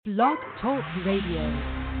Blog Talk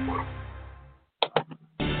Radio.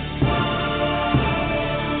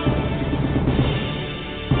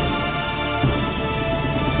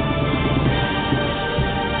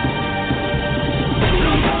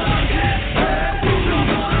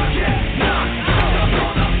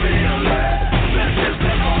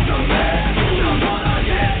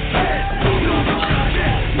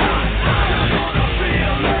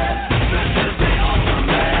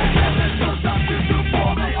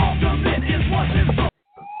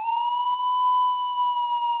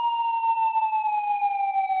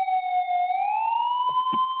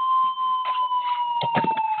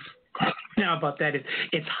 About that,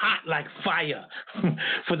 it's hot like fire.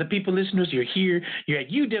 For the people listeners, you're here, you're at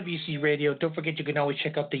UWC Radio. Don't forget, you can always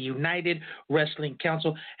check out the United Wrestling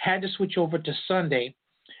Council. Had to switch over to Sunday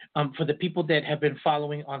for the people that have been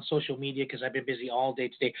following on social media, because I've been busy all day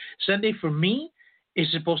today. Sunday for me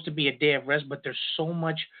is supposed to be a day of rest, but there's so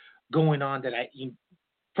much going on that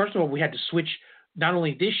first of all, we had to switch not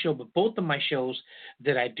only this show but both of my shows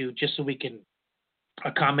that I do, just so we can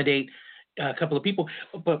accommodate a couple of people.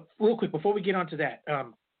 But real quick, before we get on to that,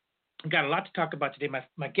 got a lot to talk about today.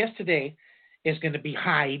 My guest today is going to be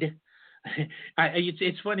Hyde.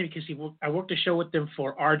 It's funny because I worked a show with them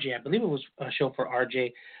for RJ. I believe it was a show for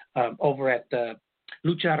RJ over at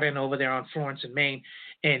Lucha Arena over there on Florence in Maine.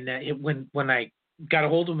 And when I got a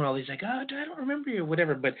hold of him, he's like, "Oh, I don't remember you,"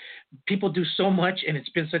 whatever. But people do so much, and it's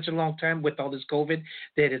been such a long time with all this COVID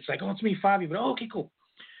that it's like, "Oh, it's me, Fabi." But okay, cool.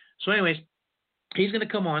 So, anyways, he's going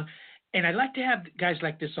to come on. And I'd like to have guys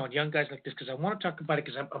like this on, young guys like this, because I want to talk about it,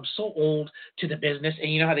 because I'm so old to the business.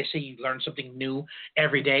 And you know how they say you learn something new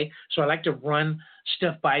every day. So I like to run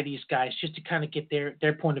stuff by these guys just to kind of get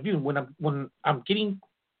their point of view. And when I'm getting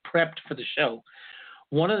prepped for the show,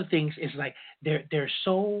 one of the things is like they're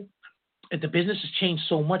so – the business has changed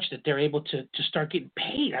so much that they're able to start getting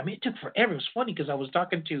paid. I mean, it took forever. It was funny because I was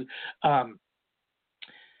talking to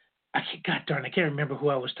God darn, I can't remember who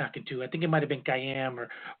I was talking to. I think it might have been Kayam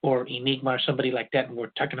or Enigma or somebody like that, and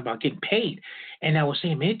we're talking about getting paid. And I was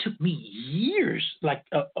saying, man, it took me years, like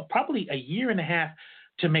probably a year and a half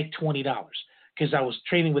to make $20, because I was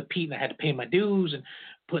training with Pete and I had to pay my dues and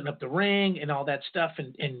putting up the ring and all that stuff.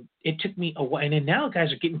 And it took me a while. And then now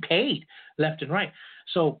guys are getting paid left and right.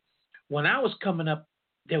 So when I was coming up,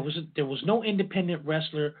 there was no independent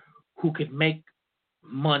wrestler who could make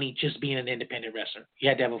money just being an independent wrestler. You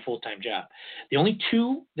had to have a full-time job. The only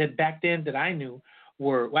two that back then that I knew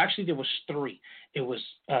were, well, actually there was three. It was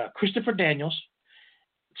Christopher Daniels,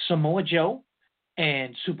 Samoa Joe,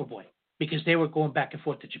 and Superboy, because they were going back and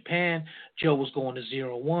forth to Japan. Joe was going to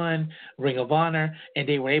 0-1, Ring of Honor, and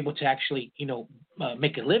they were able to actually,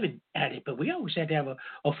 make a living at it. But we always had to have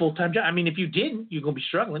a full-time job. I mean, if you didn't, you're going to be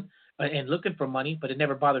struggling and looking for money, but it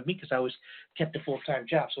never bothered me because I always kept a full-time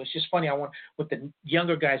job. So it's just funny. I want, with the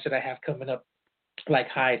younger guys that I have coming up, like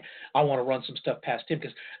Hyde, I want to run some stuff past him,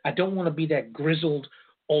 because I don't want to be that grizzled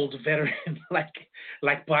old veteran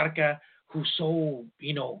like Barca, who's so,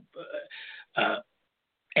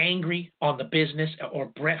 angry on the business, or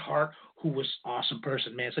Bret Hart, who was an awesome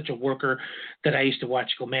person, man, such a worker that I used to watch.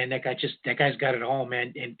 Go, man, that guy's got it all,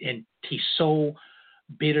 man, and he's so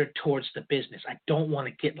bitter towards the business. I don't want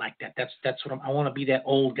to get like that. That's what I want to be, that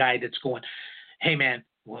old guy that's going, hey man,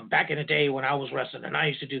 well, back in the day when I was wrestling and I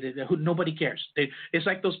used to do this, nobody cares. It's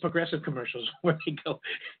like those progressive commercials where they go,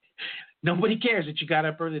 nobody cares that you got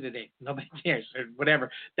up early today. Nobody cares, or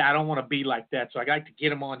whatever. I don't want to be like that. So I like to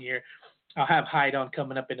get him on here. I'll have Hyde on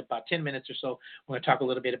coming up in about 10 minutes or so. We're going to talk a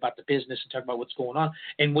little bit about the business and talk about what's going on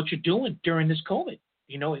and what you're doing during this COVID.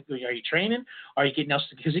 Are you training? Are you getting else?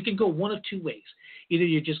 Because it can go one of two ways. Either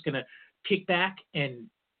you're just going to kick back and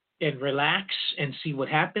relax and see what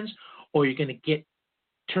happens, or you're going to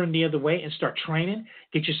turn the other way and start training,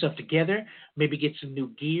 get yourself together, maybe get some new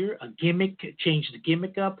gear, a gimmick, change the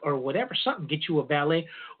gimmick up, or whatever, something, get you a valet,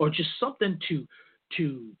 or just something to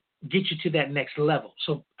get you to that next level.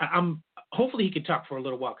 So hopefully he can talk for a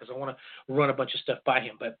little while, because I want to run a bunch of stuff by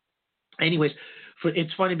him. But anyways,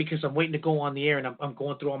 it's funny because I'm waiting to go on the air, and I'm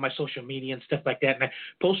going through all my social media and stuff like that. And I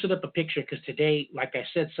posted up a picture because today, like I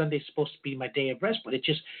said, Sunday's supposed to be my day of rest, but it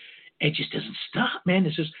just doesn't stop, man.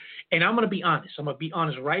 And I'm going to be honest. I'm going to be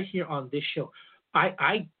honest right here on this show.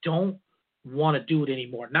 I don't want to do it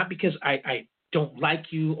anymore. Not because I don't like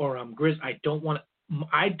you or I'm grizz. I don't want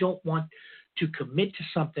to commit to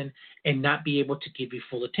something and not be able to give you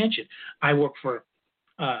full attention. I work for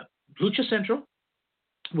Lucha Central,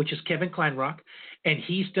 which is Kevin Kleinrock, and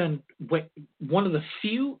he's done one of the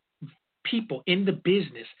few people in the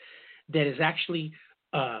business that is actually,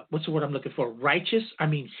 what's the word I'm looking for? Righteous. I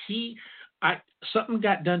mean, he something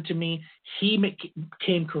got done to me. He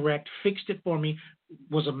came correct, fixed it for me,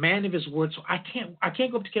 was a man of his word. So I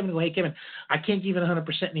can't go up to Kevin and go, hey Kevin, I can't give it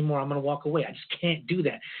 100% anymore. I'm going to walk away. I just can't do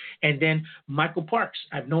that. And then Michael Parks,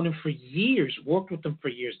 I've known him for years, worked with him for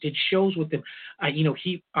years, did shows with him.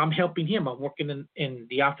 I'm helping him. I'm working in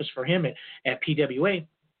the office for him at PWA,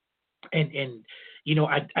 and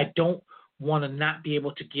I don't want to not be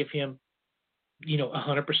able to give him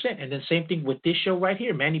 100%. And then same thing with this show right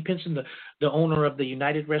here. Manny Pinson, the owner of the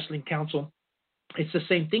United Wrestling Council, it's the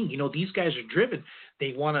same thing. These guys are driven.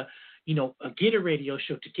 They want to, get a radio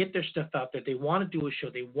show to get their stuff out there. They want to do a show.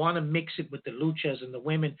 They want to mix it with the luchas and the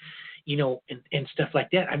women, and stuff like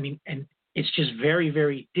that. I mean, and it's just very,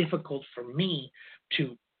 very difficult for me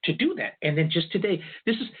to do that. And then just today,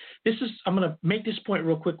 this is I'm going to make this point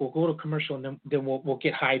real quick. We'll go to commercial, and then we'll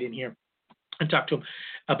get Hyde in here and talk to him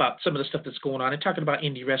about some of the stuff that's going on and talking about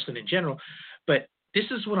indie wrestling in general. But this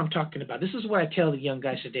is what I'm talking about. This is what I tell the young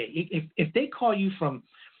guys today. If they call you from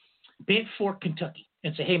Bent Fork, Kentucky,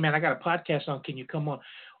 and say, hey, man, I got a podcast on, can you come on?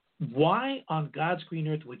 Why on God's green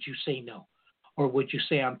earth would you say no? Or would you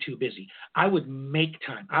say I'm too busy? I would make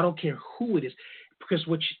time. I don't care who it is, because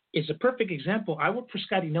which is a perfect example. I worked for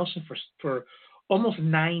Scotty Nelson for almost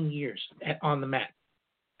 9 years on the mat.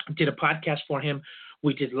 I did a podcast for him.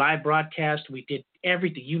 We did live broadcast. We did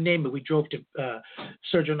everything. You name it. We drove to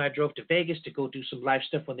Sergio and I drove to Vegas to go do some live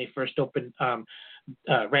stuff when they first opened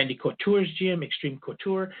Randy Couture's gym, Extreme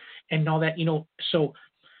Couture, and all that. So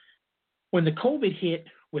when the COVID hit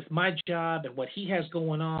with my job and what he has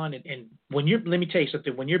going on, and when let me tell you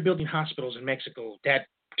something. When you're building hospitals in Mexico, that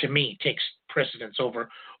to me takes precedence over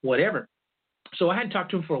whatever. So I hadn't talked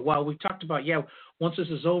to him for a while. We talked about, once this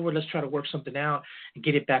is over, let's try to work something out and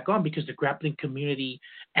get it back on, because the grappling community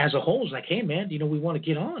as a whole is like, hey, man, we want to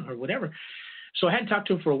get on or whatever. So I hadn't talked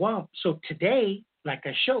to him for a while. So today, like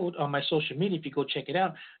I showed on my social media, if you go check it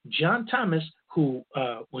out, John Thomas, who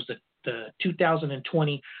was the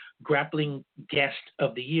 2020 grappling guest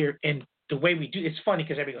of the year, and the way we do it's funny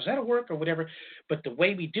because everybody goes, that'll work or whatever. But the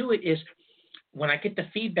way we do it is, when I get the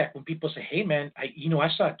feedback, when people say, hey, man, I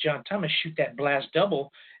saw John Thomas shoot that blast double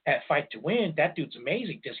at Fight to Win. That dude's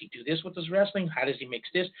amazing. Does he do this with his wrestling? How does he mix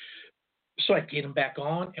this? So I get him back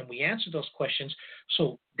on, and we answer those questions.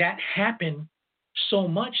 So that happened so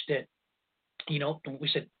much that, we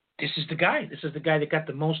said, this is the guy. This is the guy that got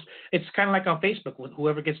the most. It's kind of like on Facebook,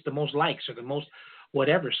 whoever gets the most likes or the most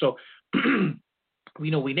whatever. So,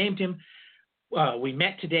 we named him. We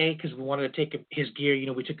met today because we wanted to take his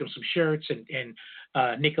gear. We took him some shirts, and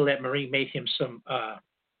Nicolette Marie made him some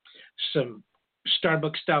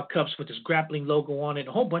Starbucks style cups with his grappling logo on it,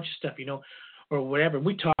 a whole bunch of stuff, or whatever. And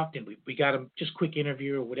we talked, and we got him just quick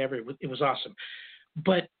interview or whatever. It was awesome.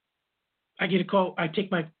 But I get a call. I take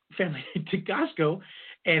my family to Costco,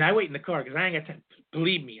 and I wait in the car because I ain't got time.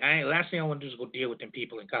 Believe me, last thing I want to do is go deal with them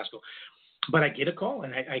people in Costco. But I get a call,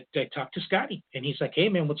 and I talk to Scotty, and he's like, hey,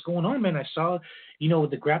 man, what's going on, man? I saw,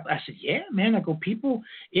 the grapple. I said, yeah, man. I go, people,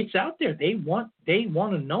 it's out there. They want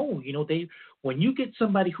to know, when you get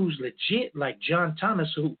somebody who's legit, like John Thomas,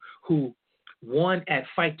 who won at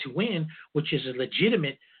Fight to Win, which is a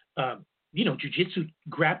legitimate, jiu-jitsu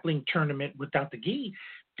grappling tournament without the gi.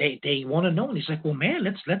 They want to know. And he's like, well, man,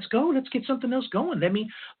 let's go. Let's get something else going.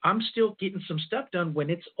 I'm still getting some stuff done. When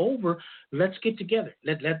it's over, let's get together.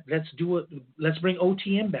 Let's do it. Let's bring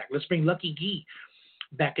OTM back. Let's bring Lucky Gi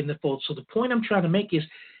back in the fold. So the point I'm trying to make is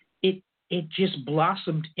it just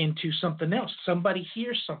blossomed into something else. Somebody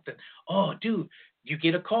hears something. Oh, dude, you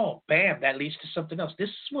get a call. Bam, that leads to something else. This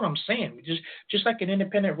is what I'm saying. Just like an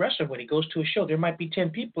independent wrestler, when he goes to a show, there might be 10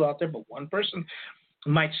 people out there, but one person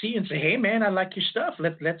might see and say, hey, man, I like your stuff.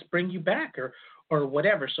 Let's bring you back or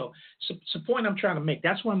whatever. So it's the point I'm trying to make.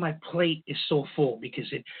 That's why my plate is so full, because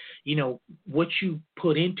what you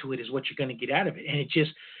put into it is what you're going to get out of it. And it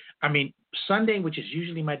just, Sunday, which is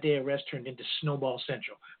usually my day of rest, turned into Snowball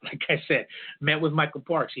Central. Like I said, met with Michael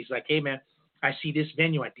Parks. He's like, hey, man, I see this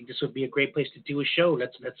venue. I think this would be a great place to do a show.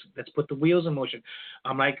 Let's put the wheels in motion.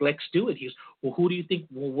 I'm like, let's do it. He's, well, who do you think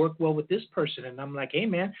will work well with this person? And I'm like, hey,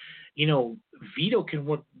 man, Vito can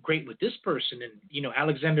work great with this person. And,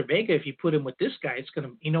 Alexander Vega, if you put him with this guy, it's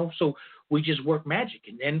going to, so we just work magic.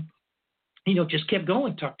 And then, just kept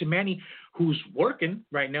going. Talked to Manny, who's working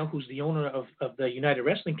right now, who's the owner of the United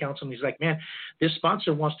Wrestling Council. And he's like, man, this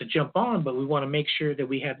sponsor wants to jump on, but we want to make sure that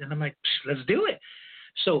we have, and I'm like, let's do it.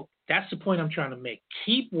 So that's the point I'm trying to make.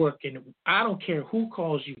 Keep working. I don't care who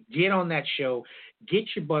calls you. Get on that show. Get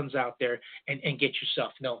your buns out there and get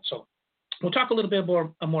yourself known. So we'll talk a little bit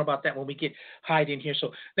more about that when we get Hyde in here.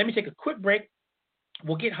 So let me take a quick break.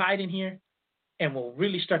 We'll get Hyde in here, and we'll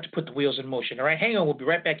really start to put the wheels in motion. All right, hang on. We'll be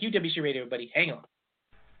right back. UWC Radio, everybody. Hang on.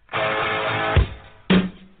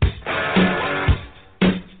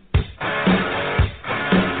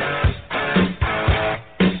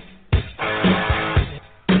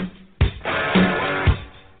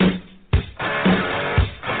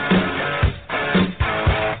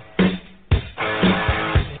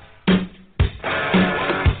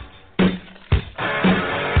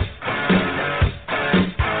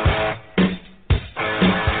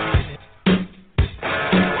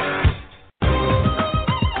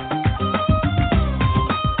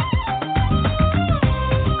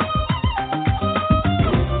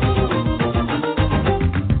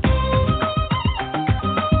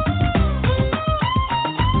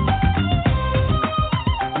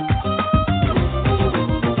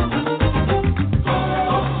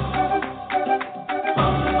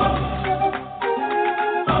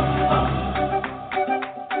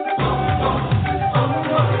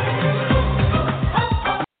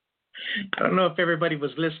 If everybody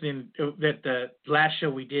was listening that the last show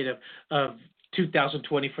we did of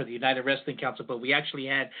 2020 for the United Wrestling Council, but we actually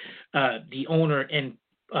had the owner and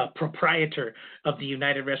proprietor of the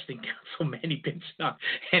United Wrestling Council, Manny Benson, on.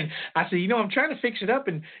 And I said, I'm trying to fix it up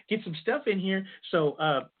and get some stuff in here. So,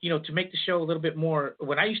 to make the show a little bit more,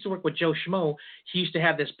 when I used to work with Joe Schmo, he used to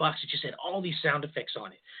have this box that just had all these sound effects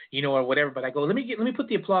on it, or whatever. But I go, let me put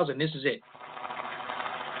the applause in. This is it.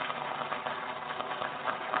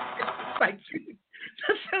 Like,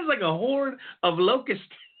 that sounds like a horde of locusts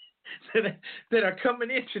that are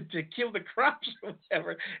coming in to kill the crops or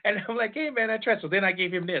whatever. And I'm like, hey, man, I tried. So then I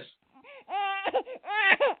gave him this.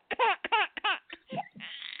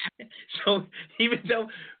 So even though,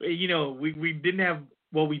 we didn't have,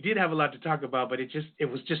 we did have a lot to talk about, but it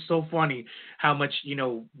was just so funny how much,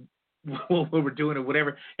 what we're doing or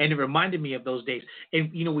whatever. And it reminded me of those days.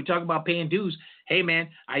 And, we talk about paying dues. Hey, man,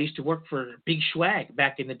 I used to work for Big Schwag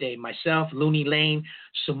back in the day. Myself, Looney Lane,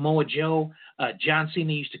 Samoa Joe, John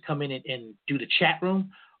Cena used to come in and do the chat room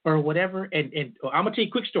or whatever. And I'm going to tell you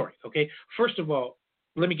a quick story, okay? First of all,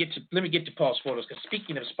 let me get to Paul's Photos, because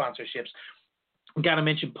speaking of sponsorships, got to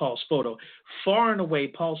mention Paul's Photo. Far and away,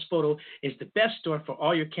 Paul's Photo is the best store for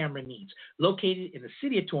all your camera needs. Located in the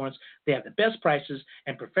city of Torrance, they have the best prices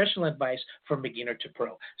and professional advice from beginner to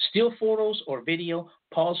pro. Still photos or video,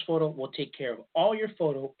 Paul's Photo will take care of all your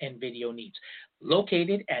photo and video needs.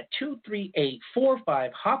 Located at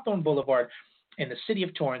 23845 Hawthorne Boulevard in the city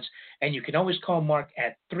of Torrance, and you can always call Mark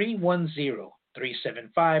at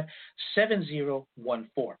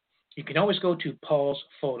 310-375-7014. You can always go to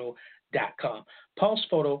paulsphoto.com. Paul's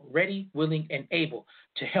Photo, ready, willing, and able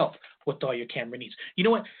to help with all your camera needs. You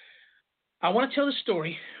know what? I want to tell the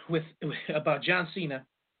story about John Cena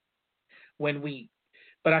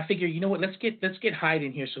but I figure, you know what? Let's get Hyde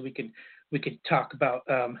in here so we can talk about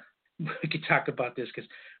this, because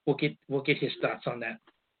we'll get his thoughts on that.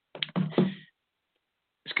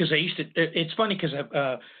 It's because it's funny because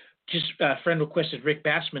a friend requested Rick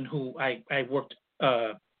Bassman, who I worked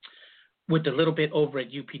with a little bit over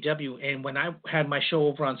at UPW, and when I had my show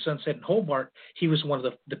over on Sunset and Hobart, he was one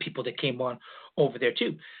of the people that came on over there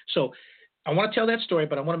too. So I want to tell that story,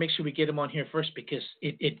 but I want to make sure we get him on here first, because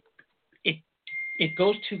it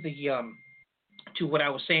goes to the to what I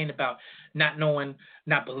was saying about not knowing,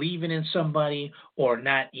 not believing in somebody, or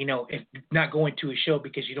not not going to a show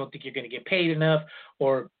because you don't think you're going to get paid enough,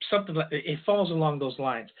 or something like it falls along those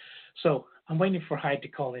lines. So I'm waiting for Hyde to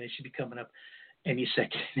call in. It should be coming up any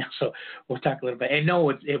second now, so we'll talk a little bit. And no,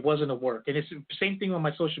 it wasn't a work. And it's the same thing on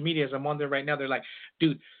my social media as I'm on there right now. They're like,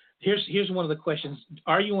 dude, here's one of the questions.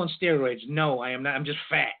 Are you on steroids? No, I am not. I'm just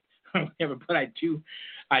fat. Whatever. But I do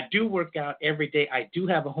work out every day. I do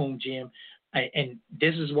have a home gym. And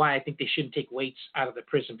this is why I think they shouldn't take weights out of the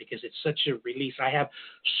prison, because it's such a release. I have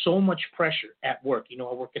so much pressure at work. I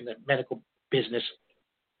work in the medical business,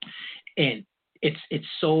 and it's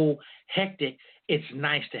so hectic. It's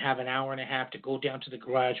nice to have an hour and a half to go down to the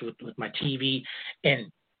garage with my TV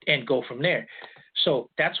and go from there. So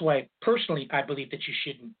that's why personally I believe that you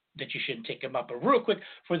shouldn't take them up. But real quick,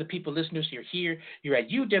 for the people listeners, you're here, you're at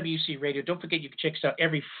UWC Radio. Don't forget you can check us out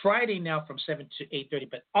every Friday now from 7 to 8:30.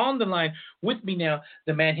 But on the line with me now,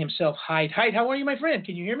 the man himself, Hyde. Hyde, how are you, my friend?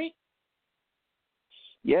 Can you hear me?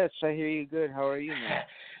 Yes, I hear you good. How are you, man?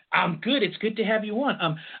 I'm good. It's good to have you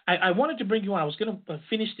on. I wanted to bring you on. I was going to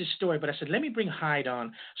finish this story, but I said, let me bring Hyde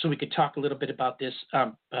on so we could talk a little bit about this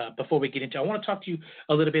before we get into it. I want to talk to you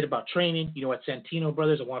a little bit about training, at Santino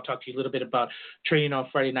Brothers. I want to talk to you a little bit about training on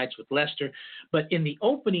Friday nights with Lester. But in the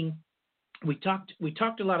opening, we talked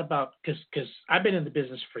a lot about, because I've been in the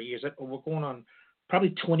business for years. We're going on probably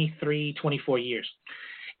 23, 24 years.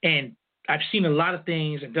 And I've seen a lot of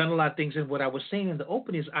things and done a lot of things. And what I was saying in the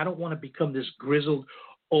open is I don't want to become this grizzled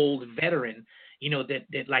old veteran,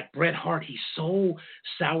 that like Bret Hart, he's so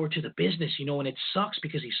sour to the business, and it sucks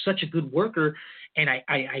because he's such a good worker. And I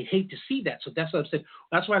hate to see that. So that's what I've said.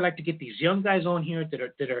 That's why I like to get these young guys on here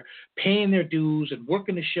that are paying their dues and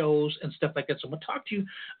working the shows and stuff like that. So I'm going to talk to you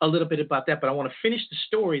a little bit about that, but I want to finish the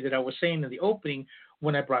story that I was saying in the opening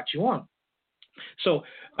when I brought you on. So,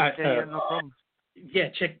 Okay, no problem. yeah,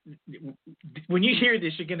 check. When you hear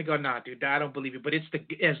this, you're gonna go, "Nah, dude, I don't believe it." But it's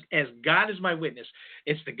as God is my witness,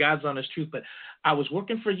 it's the God's honest truth. But I was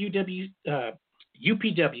working for UPW,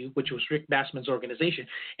 which was Rick Bassman's organization,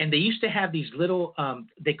 and they used to have these little,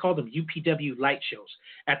 they called them UPW light shows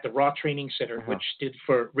at the Raw Training Center, which stood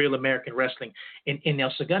for Real American Wrestling in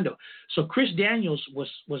El Segundo. So Chris Daniels was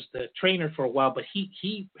the trainer for a while, but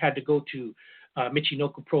he had to go to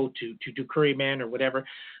Michinoku Pro to do Curryman or whatever.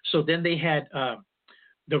 So then they had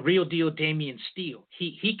the real deal Damian Steele.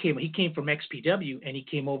 He came from XPW and he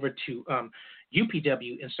came over to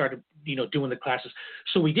UPW and started doing the classes.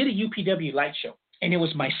 So we did a UPW light show, and it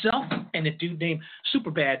was myself and a dude named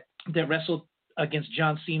Superbad that wrestled against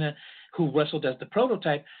John Cena, who wrestled as the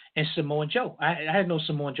Prototype, and Samoa Joe. I had known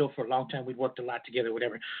Samoa Joe for a long time. We'd worked a lot together,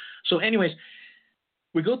 whatever. So anyways,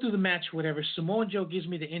 we go through the match, whatever. Samoa Joe gives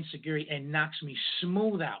me the enziguri and knocks me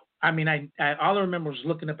smooth out. I mean, I all I remember was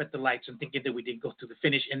looking up at the lights and thinking that we didn't go through the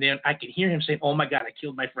finish. And then I could hear him saying, "Oh, my God, I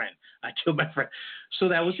killed my friend. I killed my friend." So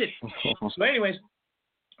that was it. So anyways,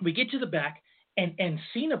 we get to the back, and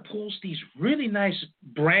Cena pulls these really nice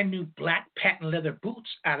brand new black patent leather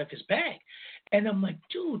boots out of his bag. And I'm like,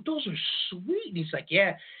 "Dude, those are sweet." And he's like,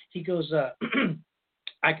 "Yeah." He goes,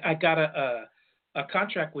 I got a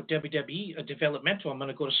contract with WWE, a developmental. I'm going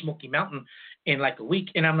to go to Smoky Mountain in like a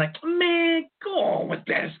week." And I'm like, "Man, go on with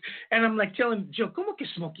this." And I'm like telling Joe, "Como que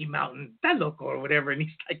Smoky Mountain? That loco," or whatever. And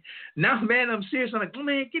he's like, "No, man, I'm serious." I'm like, "Oh,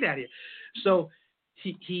 man, get out of here." So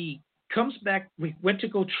he comes back. We went to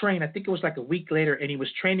go train. I think it was like a week later, and he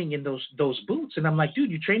was training in those boots. And I'm like,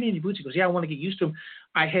 "Dude, you training in your boots?" He goes, "Yeah, I want to get used to them.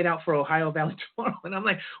 I head out for Ohio Valley tomorrow." And I'm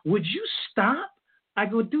like, "Would you stop?" I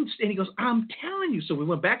go, "Dude," and he goes, "I'm telling you." So we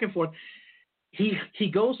went back and forth. He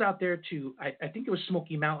goes out there to I think it was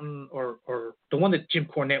Smoky Mountain or the one that Jim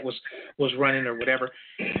Cornette was running or whatever,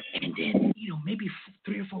 and then maybe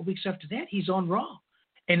 3 or 4 weeks after that he's on Raw,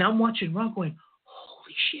 and I'm watching Raw going,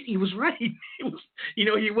 "Holy shit, he was right." It was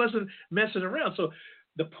he wasn't messing around. So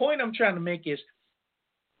the point I'm trying to make is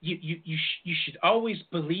you should always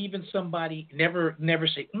believe in somebody. Never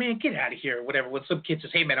say, "Man, get out of here," or whatever. When some kid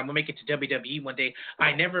says, "Hey man, I'm gonna make it to WWE one day,"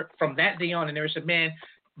 I never from that day on I never said, "Man,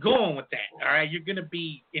 go on with that. All right, you're gonna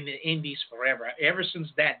be in the Indies forever." Ever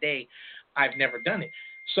since that day, I've never done it.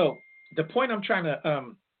 So the point I'm trying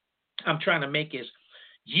to make is,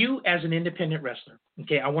 you as an independent wrestler.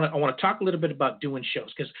 Okay, I want to talk a little bit about doing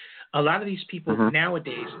shows, because a lot of these people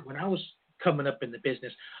nowadays, when I was coming up in the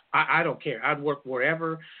business, I don't care. I'd work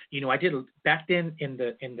wherever. I did back then in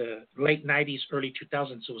the late 90s, early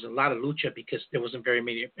 2000s. There was a lot of lucha because there wasn't very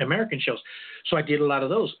many American shows. So I did a lot of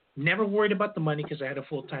those. Never worried about the money because I had a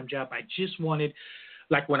full-time job. I just wanted,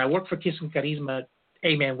 like when I worked for Kiss and Charisma,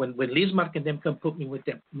 hey man, when Liz Mark and them come put me with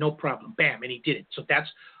them, no problem, bam, and he did it. So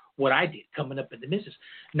that's what I did coming up in the business.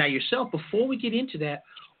 Now yourself, before we get into that,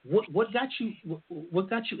 what got you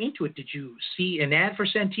into it? Did you see an ad for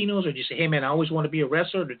Santino's, or did you say, "Hey man, I always want to be a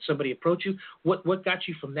wrestler"? Did somebody approach you? What got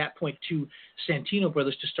you from that point to Santino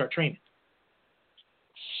Brothers to start training?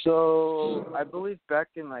 So I believe back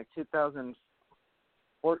in like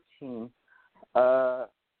 2014,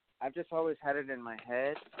 I've just always had it in my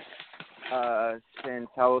head since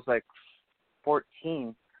I was like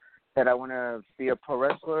 14 that I want to be a pro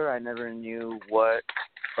wrestler. I never knew what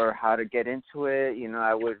or how to get into it.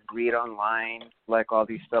 I would read online, like all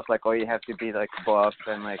these stuff, like, oh, you have to be like buff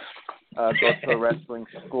and like go to a wrestling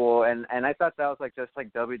school. And I thought that was like just like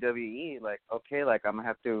WWE. Like, okay, like I'm going to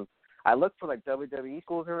have to, I looked for like WWE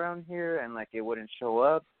schools around here and like it wouldn't show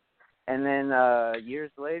up. And then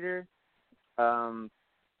years later,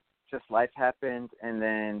 just life happened. And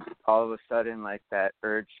then all of a sudden, like that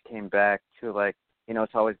urge came back to like,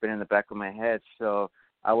 it's always been in the back of my head. So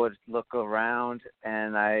I would look around,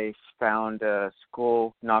 and I found a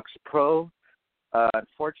school, Knox Pro.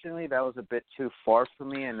 Unfortunately, that was a bit too far for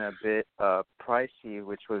me and a bit pricey,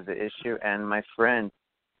 which was the issue. And my friend,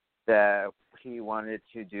 that he wanted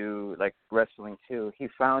to do like wrestling too, he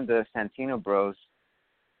found the Santino Bros,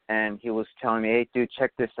 and he was telling me, "Hey, dude,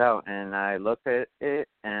 check this out." And I looked at it,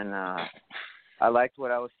 and I liked what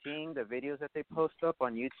I was seeing, the videos that they post up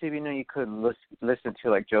on YouTube. You could listen to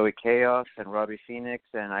like Joey Chaos and Robbie Phoenix,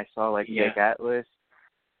 and I saw like Jake Atlas.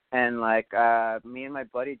 And like me and my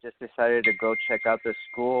buddy just decided to go check out the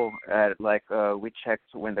school at we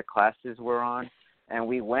checked when the classes were on, and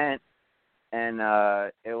we went, and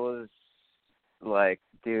it was like,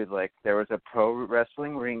 dude, like there was a pro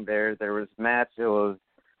wrestling ring there. There was mats. It was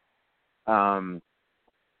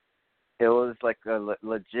like a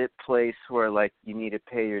legit place where like you need to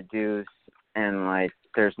pay your dues, and like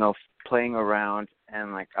there's no playing around.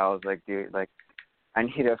 And like I was like, dude, like I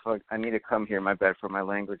need to come here. My bad for my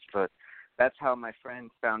language, but that's how my friend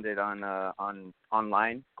found it on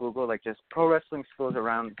online Google, like just pro wrestling schools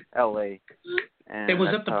around LA. And was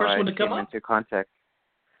that the first one to come up? Into contact.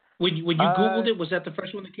 When you Googled it, was that the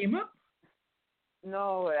first one that came up?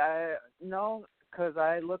 No, because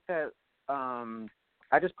I looked at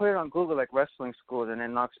I just put it on Google like wrestling schools, and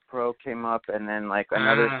then Knox Pro came up, and then like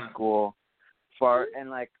another school far,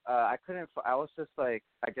 and like I couldn't. I was just like,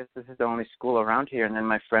 I guess this is the only school around here, and then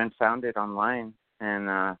my friend found it online,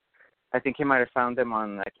 and I think he might have found them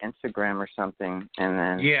on like Instagram or something, and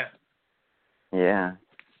then yeah,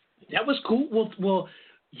 that was cool. Well,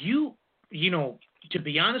 you know. To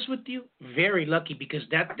be honest with you, very lucky, because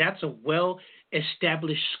that's a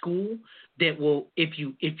well-established school that will, if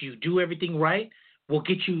you do everything right, will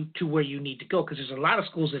get you to where you need to go. Because there's a lot of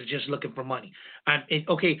schools that are just looking for money.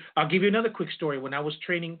 Okay, I'll give you another quick story. When I was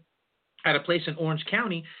training at a place in Orange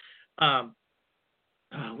County,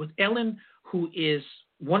 with Ellen, who is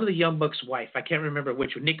one of the Young Bucks' wife, I can't remember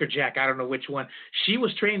which one, Nick or Jack, I don't know which one. She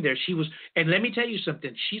was trained there. And let me tell you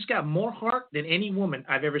something, she's got more heart than any woman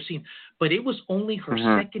I've ever seen. But it was only her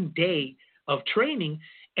second day of training,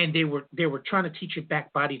 and they were trying to teach her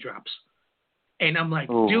back body drops. And I'm like,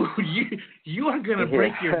 dude, you are gonna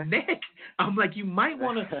break your neck. I'm like, you might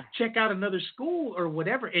want to check out another school or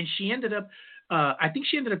whatever. And she ended up. I think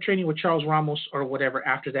she ended up training with Charles Ramos or whatever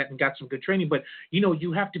after that and got some good training. But,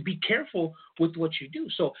 you have to be careful with what you do.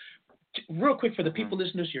 So real quick for the people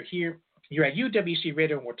listeners, you're here. You're at UWC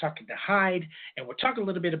Radio, and we're talking to Hyde, and we're talking a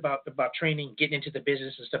little bit about training, getting into the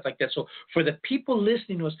business and stuff like that. So for the people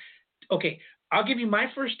listening to us, okay, I'll give you my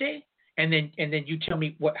first day, and then you tell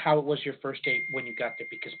me how it was your first day when you got there.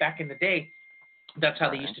 Because back in the day, that's how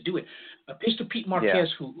they used to do it. Pistol Pete Marquez,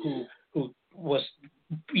 who was,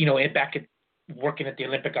 back at working at the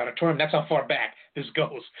Olympic Auditorium. That's how far back this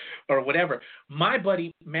goes, or whatever. My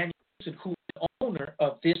buddy Manny, who is the owner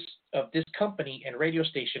of this company and radio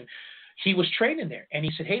station, he was training there, and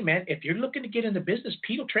he said, "Hey man, if you're looking to get in the business,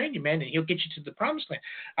 Pete will train you, man, and he'll get you to the promised land."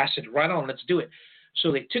 I said, "Right on, let's do it."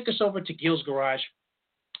 So they took us over to Gil's garage,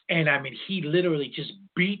 and I mean, he literally just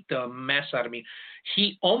beat the mess out of me.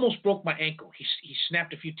 He almost broke my ankle. He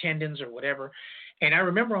snapped a few tendons or whatever. And I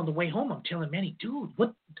remember on the way home, I'm telling Manny, dude,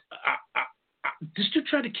 what? This dude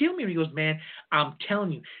tried to kill me. And he goes, man, I'm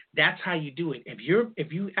telling you, that's how you do it.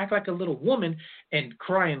 If you act like a little woman and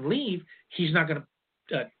cry and leave, he's not going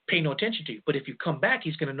to pay no attention to you. But if you come back,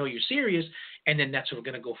 he's going to know you're serious, and then that's where we're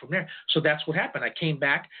going to go from there. So that's what happened. I came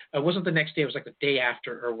back. It wasn't the next day. It was like the day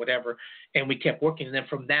after or whatever, and we kept working. And then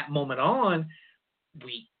from that moment on,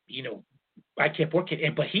 I kept working.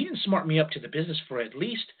 But he didn't smart me up to the business for at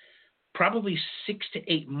least probably 6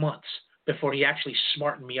 to 8 months before he actually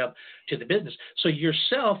smartened me up to the business. So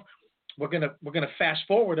yourself, we're gonna fast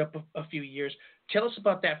forward up a few years. Tell us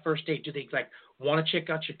about that first day. Do they want to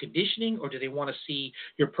check out your conditioning, or do they want to see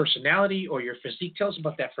your personality or your physique? Tell us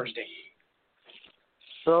about that first day.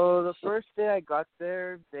 So the first day I got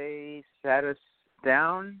there, they sat us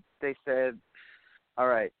down. They said, "All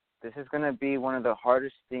right, this is gonna be one of the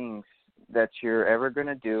hardest things that you're ever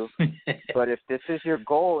gonna do. But if this is your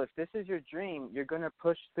goal, if this is your dream, you're gonna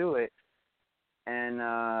push through it." And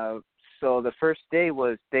so the first day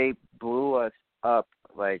was they blew us up.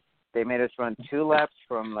 Like they made us run 2 laps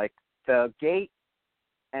from like the gate,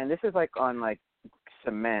 and this is like on like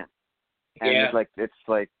cement, and it's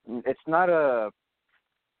not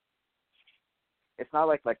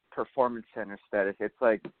like performance center status. It's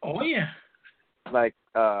like hard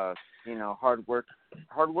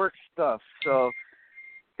work stuff. So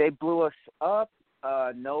they blew us up.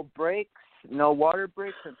 No breaks. No water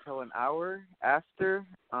breaks until an hour after.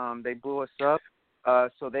 They blew us up.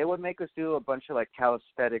 So they would make us do a bunch of like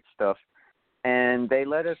calisthenic stuff, and they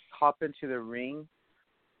let us hop into the ring.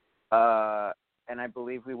 And I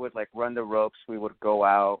believe we would like run the ropes. We would go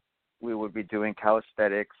out. We would be doing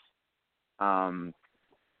calisthenics.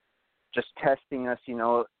 Just testing us.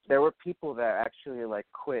 There were people that actually like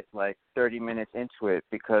quit like 30 minutes into it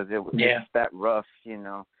because it's that rough.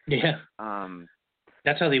 Yeah.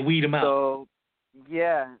 That's how they weed them out. So,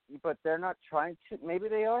 yeah, but they're not trying to. Maybe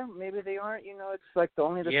they are. Maybe they aren't. It's like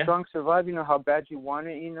only the strong survive. How bad you want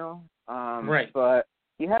it. Right. But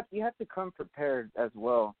you have to come prepared as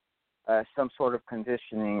well. some sort of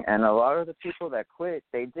conditioning. And a lot of the people that quit,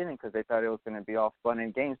 they didn't because they thought it was going to be all fun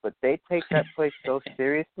and games. But they take that place so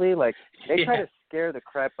seriously. Like, they try to scare the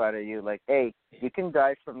crap out of you. Like, hey, you can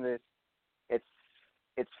die from this.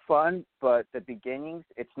 It's fun, but the beginnings,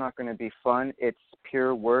 it's not going to be fun. It's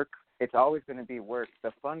pure work. It's always going to be work.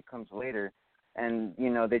 The fun comes later. And, you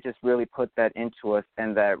know, they just really put that into us,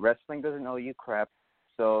 and that wrestling doesn't owe you crap.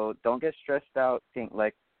 So don't get stressed out. Think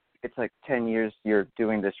like it's like 10 years you're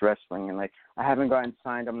doing this wrestling, and like, I haven't gotten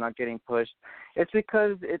signed, I'm not getting pushed. It's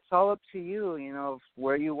because it's all up to you, you know,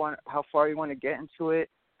 where you want, how far you want to get into it.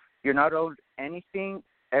 You're not owed anything.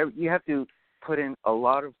 You have to put in a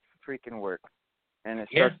lot of freaking work. And it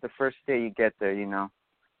starts the first day you get there, you know.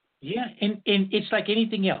 Yeah, and it's like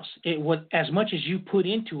anything else. As much as you put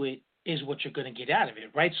into it is what you're going to get out of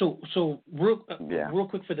it, right? So real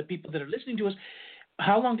quick for the people that are listening to us,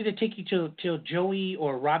 how long did it take you till Joey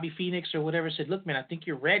or Robbie Phoenix or whatever said, look, man, I think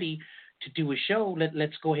you're ready to do a show.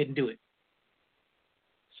 Let's go ahead and do it.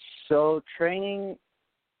 So training,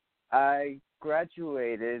 I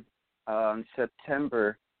graduated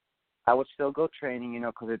September. I would still go training, you know,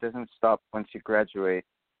 because it doesn't stop once you graduate.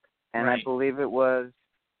 And right. I believe it was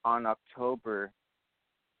on October,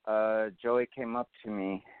 Joey came up to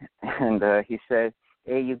me, and he said,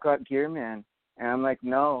 hey, you got gear, man? And I'm like,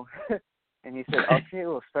 no. And he said, okay,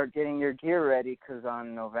 we'll start getting your gear ready because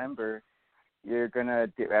on November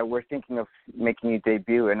we're thinking of making you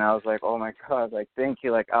debut. And I was like, oh, my God, like, thank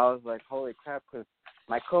you. Like, I was like, holy crap, because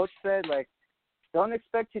my coach said, like, don't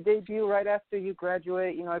expect to debut right after you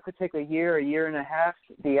graduate. You know, it could take a year and a half.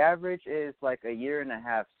 The average is like a year and a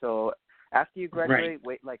half. So after you graduate,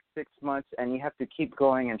 wait like 6 months, and you have to keep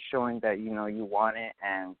going and showing that, you know, you want it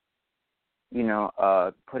and, you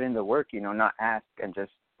know, put in the work, you know, not ask and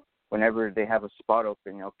just whenever they have a spot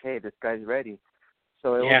open, okay, this guy's ready.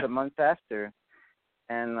 So it was a month after,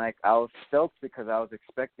 and, like, I was stoked because I was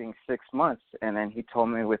expecting 6 months, and then he told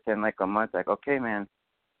me within, like, a month, like, okay, man,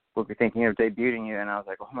 we'll be thinking of debuting you. And I was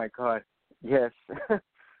like, oh, my God, yes.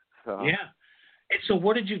 So. Yeah. And so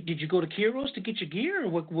what did you go to Kiros to get your gear,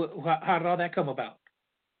 or how did all that come about?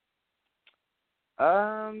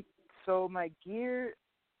 So my gear,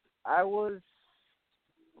 I was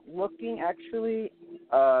looking, actually,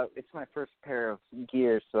 it's my first pair of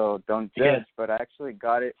gear, so don't judge, but I actually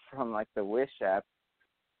got it from, like, the Wish app.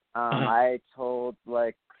 I told,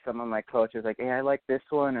 like, some of my coaches, like, hey, I like this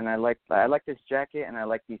one, and I like this jacket, and I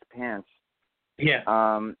like these pants. Yeah.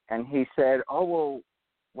 And he said, oh, well,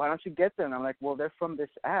 why don't you get them? And I'm like, well, they're from this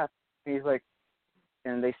app. He's like,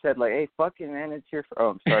 and they said, like, hey, fucking man, it's your.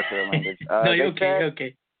 Oh, I'm sorry for the language. No, you're okay.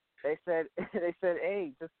 Okay. They said,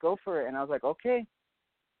 hey, just go for it. And I was like, okay.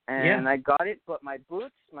 And I got it, but my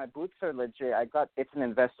boots are legit. It's an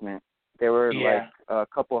investment. They were like a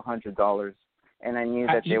couple $100. And I knew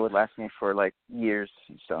that they would last me for like years.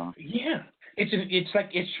 So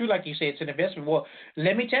it's true, like you say, it's an investment. Well,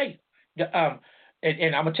 let me tell you,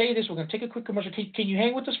 and I'm gonna tell you this. We're gonna take a quick commercial. Can you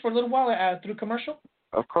hang with us for a little while through commercial?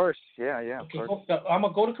 Of course, yeah. Okay, of course. I'm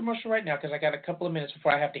gonna go to commercial right now because I got a couple of minutes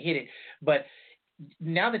before I have to hit it. But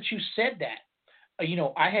now that you said that, you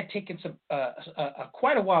know, I had taken some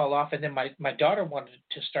quite a while off, and then my daughter wanted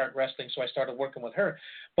to start wrestling, so I started working with her.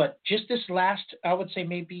 But just this last, I would say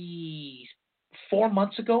maybe 4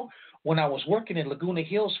 months ago, when I was working in Laguna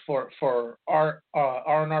Hills for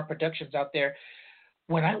R&R Productions out there,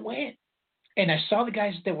 when I went and I saw the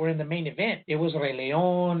guys that were in the main event, it was Rey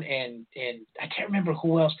Leon and I can't remember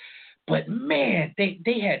who else, but man,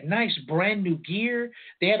 they had nice brand new gear.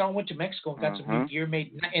 They had all went to Mexico and got some new gear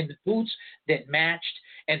made, and the boots that matched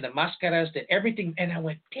and the mascaras, that everything. And I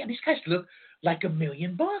went, damn, these guys look like $1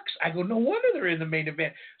 million. I go, no wonder they're in the main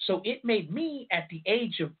event. So it made me, at the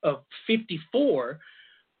age of 54,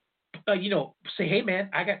 you know, say, hey man,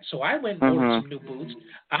 I went and ordered some new boots.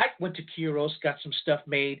 I went to Kiros, got some stuff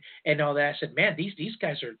made and all that. I said, man, these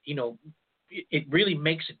guys are, you know, it really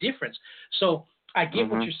makes a difference. So I get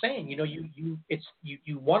what you're saying. You know,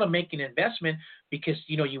 you want to make an investment because,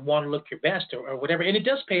 you know, you want to look your best or whatever, and it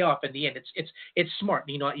does pay off in the end. It's smart.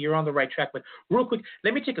 You know, you're on the right track. But real quick,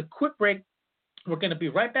 let me take a quick break. We're going to be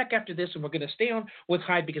right back after this, and we're going to stay on with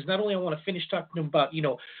Hyde because not only I want to finish talking to him about, you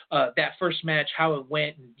know, that first match, how it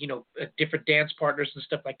went, and, you know, different dance partners and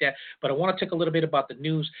stuff like that, but I want to talk a little bit about the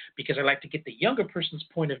news because I like to get the younger person's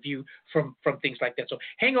point of view from things like that. So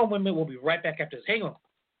hang on 1 minute. We'll be right back after this. Hang on.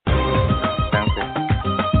 Sounds good.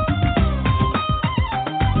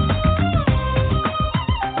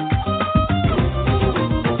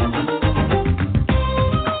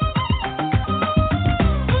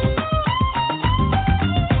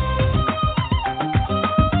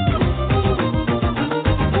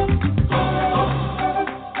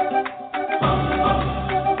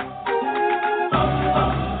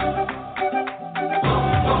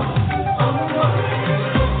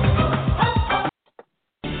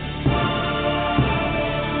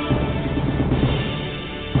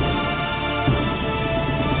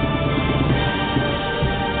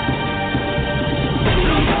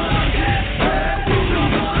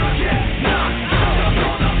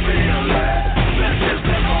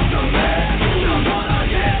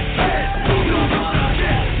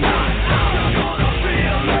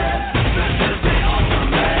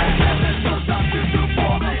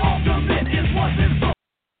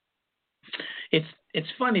 it's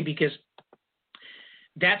funny because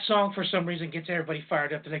that song for some reason gets everybody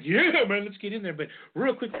fired up. They're like, "Yeah, man, let's get in there." But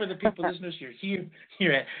real quick for the people listeners, you're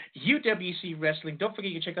here at UWC Wrestling. Don't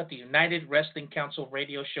forget you check out the United Wrestling Council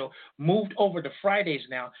radio show. Moved over to Fridays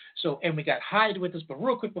now. So and we got Hyde with us. But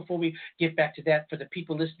real quick before we get back to that, for the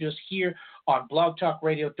people listening to us here on Blog Talk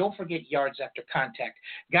Radio, don't forget Yards After Contact.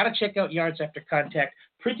 Gotta check out Yards After Contact.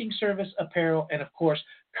 Printing service, apparel, and of course,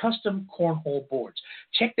 custom cornhole boards.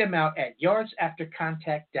 Check them out at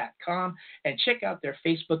yardsaftercontact.com and check out their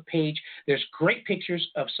Facebook page. There's great pictures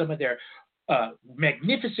of some of their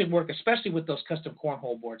magnificent work, especially with those custom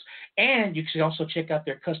cornhole boards. And you can also check out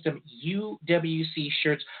their custom UWC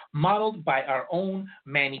shirts modeled by our own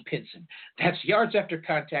Manny Pinson. That's Yards After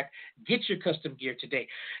Contact. Get your custom gear today.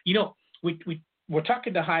 You know, we're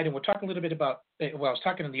talking to Hyde, and we're talking a little bit about, well, I was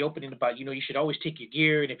talking in the opening about, you know, you should always take your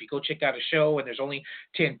gear, and if you go check out a show and there's only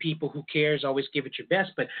 10 people, who cares? Always give it your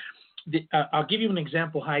best. But I'll give you an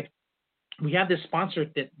example, Hyde. We have this sponsor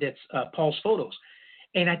that's Paul's Photos.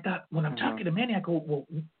 And I thought, when I'm talking to Manny, I go, well,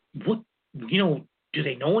 what, you know, do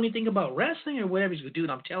they know anything about wrestling or whatever? He's going, dude,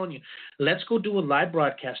 I'm telling you, let's go do a live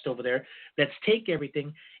broadcast over there. Let's take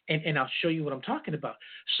everything, and I'll show you what I'm talking about.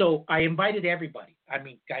 So I invited everybody. I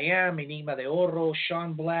mean, Gayam, Enigma de Oro,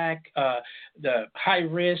 Sean Black, the High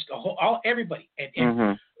Risk, everybody.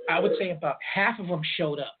 And I would say about half of them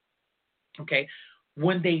showed up. Okay.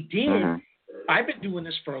 When they did, I've been doing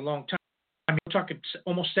this for a long time. I mean, we're talking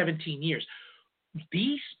almost 17 years.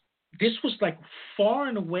 This was like far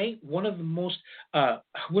and away one of the most,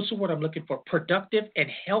 what's the word I'm looking for, productive and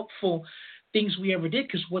helpful things we ever did.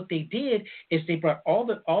 Because what they did is they brought all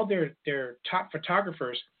their top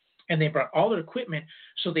photographers, and they brought all their equipment.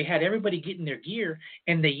 So they had everybody getting their gear,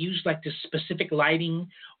 and they used like this specific lighting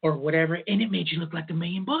or whatever, and it made you look like $1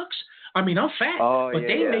 million. I mean, I'm fat, but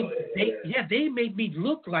they made me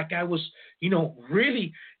look like I was, you know,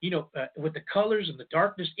 really, you know, with the colors and the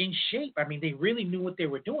darkness in shape. I mean, they really knew what they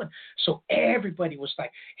were doing. So everybody was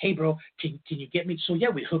like, "Hey, bro, can you get me?" So yeah,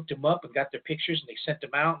 we hooked them up and got their pictures, and they sent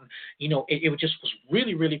them out, and you know, it just was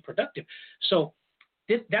really, really productive. So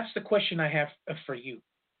that's the question I have for you.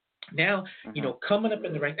 Now, you know, coming up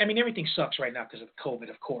in the rank, I mean, everything sucks right now because of COVID,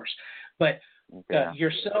 of course, but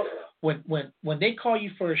yourself, when they call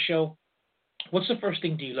you for a show, what's the first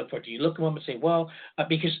thing do you look for? Do you look at them and say, well,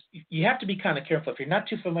 because you have to be kind of careful. If you're not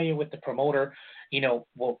too familiar with the promoter, you know,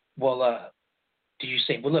 do you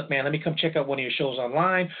say, well, look, man, let me come check out one of your shows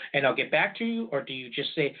online and I'll get back to you? Or do you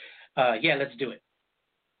just say, yeah, let's do it?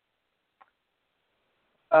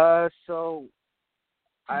 So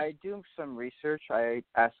I do some research. I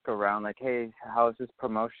ask around, like, hey, how's this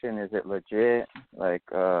promotion? Is it legit? Like,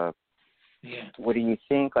 what do you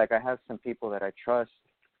think? Like, I have some people that I trust.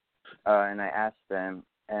 And I asked them,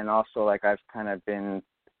 and also like I've kind of been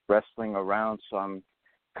wrestling around, so I'm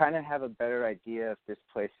kind of have a better idea if this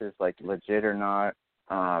place is like legit or not.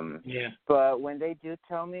 But when they do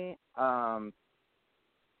tell me,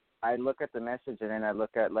 I look at the message, and then I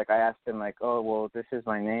look at, like, I ask them like, oh, well, this is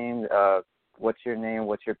my name. What's your name?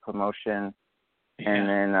 What's your promotion? And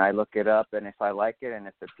then I look it up, and if I like it, and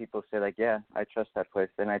if the people say like, yeah, I trust that place,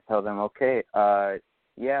 then I tell them, okay,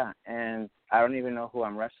 yeah, and I don't even know who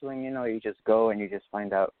I'm wrestling. You know, you just go and you just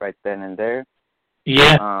find out right then and there.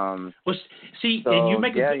 Yeah. Well, see, so, and you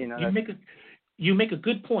make a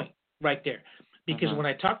good point right there, because when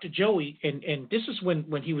I talked to Joey, and this is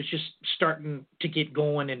when he was just starting to get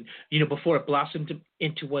going, and you know, before it blossomed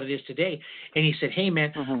into what it is today, and he said, hey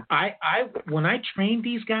man, I when I train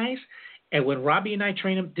these guys, and when Robbie and I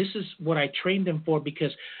train them, this is what I train them for,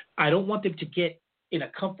 because I don't want them to get in a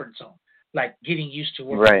comfort zone, like getting used to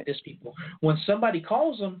working with this people. When somebody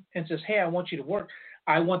calls them and says, hey, I want you to work,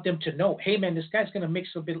 I want them to know, hey, man, this guy's going to mix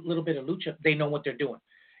a little bit of lucha. They know what they're doing.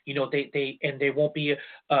 You know, they won't be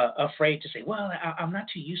afraid to say, well, I'm not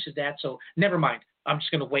too used to that, so never mind. I'm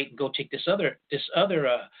just going to wait and go take this other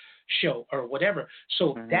show or whatever.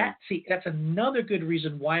 So that's another good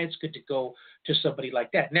reason why it's good to go to somebody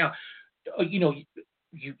like that. Now, you know,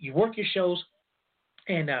 you work your shows,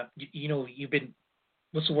 and you know, you've been,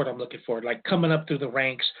 what's the word I'm looking for? Like coming up through the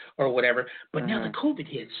ranks or whatever. But now the COVID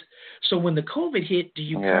hits. So when the COVID hit, do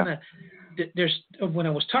you kind of, when I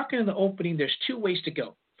was talking in the opening, there's two ways to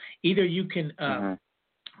go. Either you can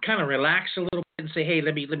kind of relax a little bit and say, hey,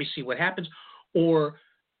 let me see what happens. Or,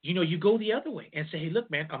 you know, you go the other way and say, hey,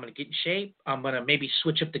 look, man, I'm going to get in shape. I'm going to maybe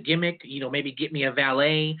switch up the gimmick, you know, maybe get me a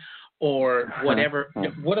valet or whatever.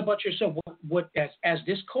 What about yourself? What as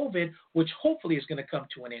this COVID, which hopefully is going to come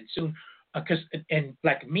to an end soon, because and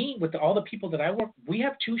like me, with all the people that I work, we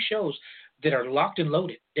have two shows that are locked and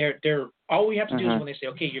loaded. They're all we have to do is when they say,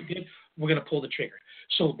 okay, you're good, we're going to pull the trigger.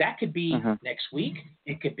 So that could be next week.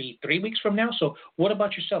 It could be 3 weeks from now. So what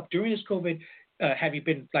about yourself during this COVID? Have you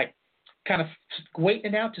been like kind of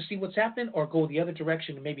waiting out to see what's happening, or go the other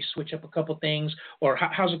direction and maybe switch up a couple things, or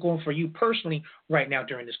how's it going for you personally right now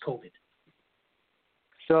during this COVID?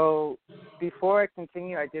 So before I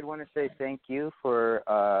continue, I did want to say thank you for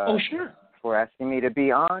Sure. for asking me to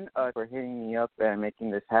be on, for hitting me up and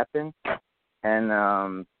making this happen.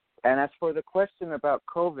 And as for the question about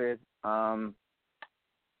COVID,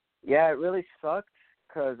 yeah, it really sucked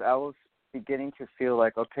because I was beginning to feel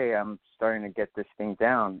like, okay, I'm starting to get this thing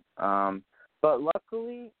down. But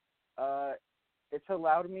luckily, it's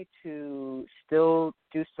allowed me to still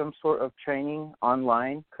do some sort of training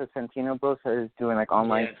online because Santino Bros is doing like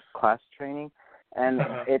online class training. And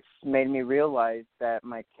it's made me realize that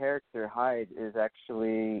my character, Hyde, is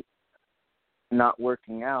actually not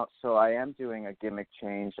working out. So I am doing a gimmick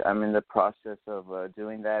change. I'm in the process of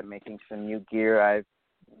doing that, making some new gear. I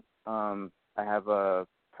have a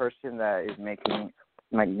person that is making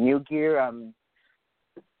my new gear. I'm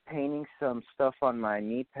painting some stuff on my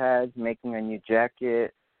knee pads, making a new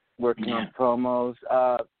jacket, working on promos.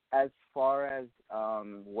 As far as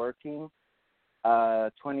working,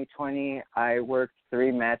 2020, I worked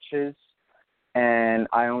 3 matches, and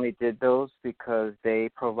I only did those because they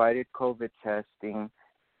provided COVID testing,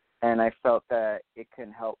 and I felt that it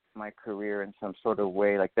can help my career in some sort of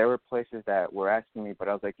way. Like, there were places that were asking me, but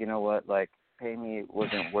I was like, you know what, like, pay me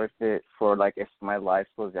wasn't worth it for, like, if my life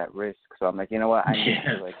was at risk. So I'm like, you know what, I need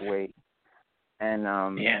to, like, wait. And,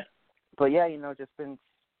 but yeah, you know, just been,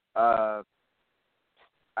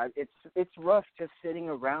 it's rough just sitting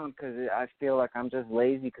around because I feel like I'm just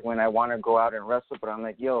lazy because when I want to go out and wrestle, but I'm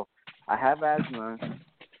like, yo, I have asthma.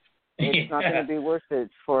 It's not going to be worth it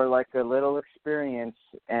for like a little experience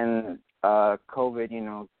and COVID, you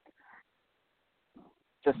know,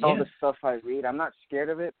 just all the stuff I read. I'm not scared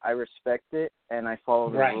of it. I respect it and I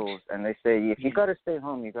follow the rules. And they say if you got to stay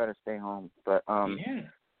home, you got to stay home. But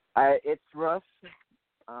it's rough.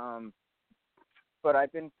 But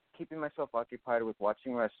I've been keeping myself occupied with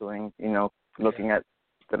watching wrestling, you know, looking at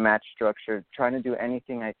the match structure, trying to do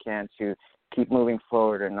anything I can to keep moving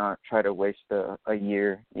forward and not try to waste a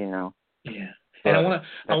year, you know. Yeah. And I want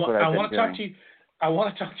to talk to you. I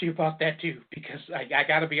want to talk to you about that too, because I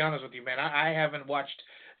got to be honest with you, man. I haven't watched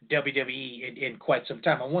WWE in quite some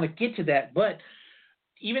time. I want to get to that, but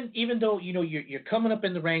even though you know you're coming up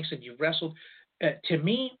in the ranks and you've wrestled, to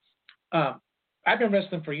me, I've been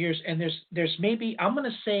wrestling for years, and there's maybe I'm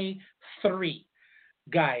gonna say 3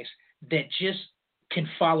 guys that just can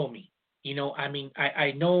follow me. You know, I mean,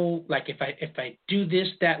 I know like if I do this,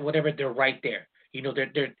 that, whatever, they're right there. You know,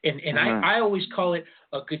 they're and I always call it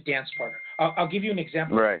a good dance partner. I'll give you an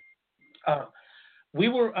example. Right. We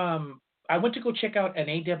were I went to go check out an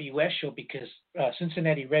AWS show because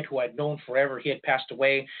Cincinnati Red, who I'd known forever, he had passed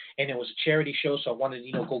away, and it was a charity show, so I wanted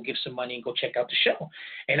to, go give some money and go check out the show.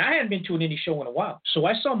 And I hadn't been to an indie show in a while. So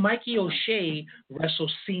I saw Mikey O'Shea wrestle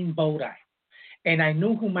Seen Bodai. And I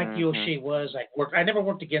knew who Mikey O'Shea was. I never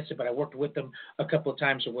worked against him, but I worked with him a couple of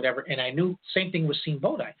times or whatever, and I knew same thing with Seen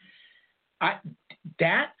Bodai.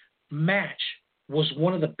 That match was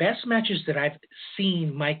one of the best matches that I've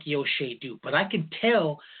seen Mikey O'Shea do. But I can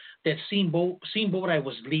tell that Seen Bodai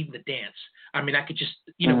was leading the dance. I mean, I could just,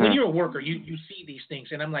 when you're a worker, you see these things,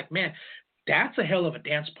 and I'm like, man, that's a hell of a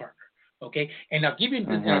dance partner. Okay, and I'll give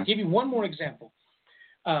you one more example.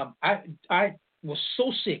 I was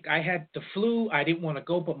so sick. I had the flu. I didn't want to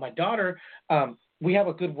go, but my daughter, we have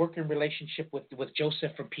a good working relationship with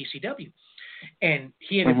Joseph from PCW. And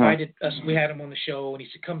he had invited us. We had him on the show, and he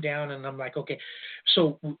said, come down. And I'm like, okay.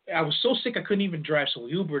 So I was so sick I couldn't even drive, so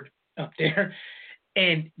we Ubered up there.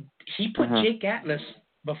 And he put Jake Atlas,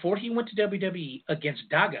 before he went to WWE, against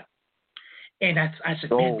Daga. And I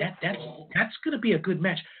said, man, that's going to be a good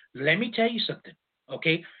match. Let me tell you something,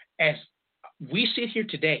 okay? As we sit here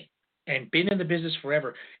today and been in the business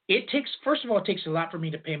forever, first of all, it takes a lot for me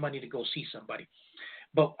to pay money to go see somebody.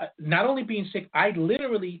 But not only being sick, I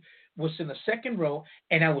literally was in the second row,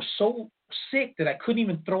 and I was so sick that I couldn't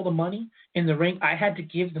even throw the money in the ring. I had to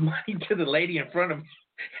give the money to the lady in front of me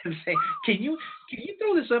and say, can you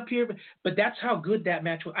throw this up here? But that's how good that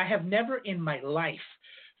match was. I have never in my life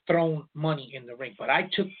thrown money in the ring, but I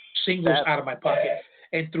took singles out of my pocket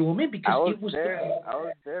and threw them in because I was there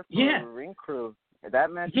for the ring crew.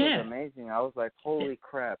 That match was amazing. I was like, holy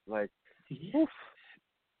crap. Like, oof.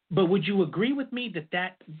 But would you agree with me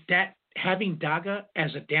that having Daga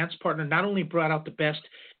as a dance partner not only brought out the best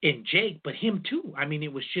in Jake, but him too? I mean,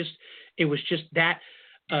 it was just that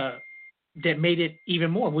that made it even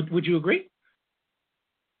more. Would you agree?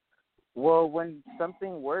 Well, when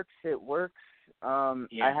something works, it works. Yeah.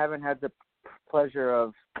 I haven't had the pleasure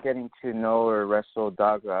of getting to know or wrestle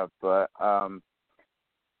Daga, but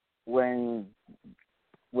when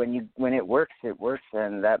it works,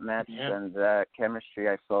 and that match and that chemistry,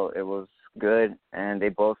 I felt it was good, and they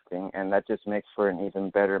both think, and that just makes for an even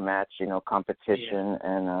better match, competition,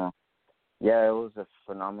 and it was a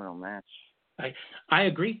phenomenal match. I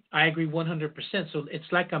agree. I agree 100%. So it's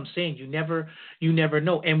like I'm saying, you never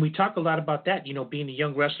know. And we talk a lot about that, being a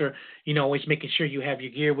young wrestler, always making sure you have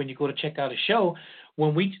your gear when you go to check out a show.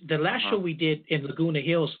 When the last show we did in Laguna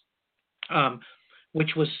Hills,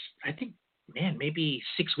 which was, I think, man, maybe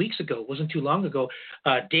 6 weeks ago, it wasn't too long ago,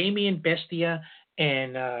 Damien Bestia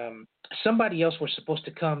and somebody else were supposed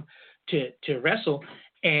to come to wrestle,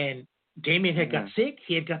 and Damien had got sick.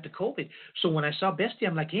 He had got the COVID. So when I saw Bestia,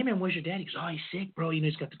 I'm like, hey, man, where's your dad? He goes, oh, he's sick, bro.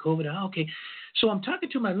 He's got the COVID. Oh, okay. So I'm talking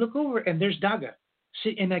to him. I look over, and there's Daga.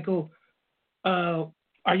 And I go,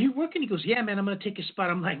 are you working? He goes, yeah, man, I'm going to take his spot.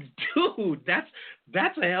 I'm like, dude, that's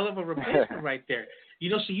a hell of a replacement right there.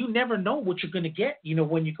 So you never know what you're going to get,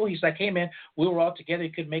 when you go. He's like, hey, man, we were all together. He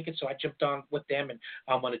couldn't make it, so I jumped on with them, and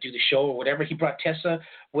I'm going to do the show or whatever. He brought Tessa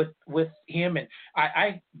with him, and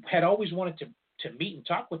I had always wanted to meet and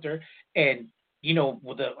talk with her. And,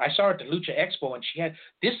 I saw her at the Lucha Expo, and she had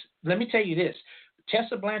this. Let me tell you this.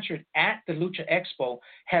 Tessa Blanchard at the Lucha Expo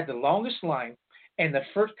had the longest line, and the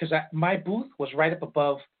first, because my booth was right up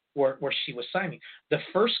above where she was signing. The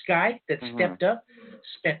first guy that stepped up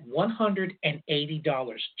spent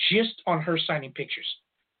 $180 just on her signing pictures.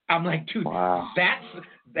 I'm like, dude, wow. that's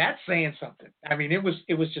saying something. I mean, it was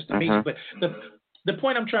just amazing. But the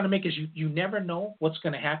point I'm trying to make is you never know what's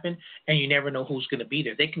going to happen, and you never know who's going to be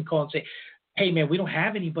there. They can call and say, hey, man, we don't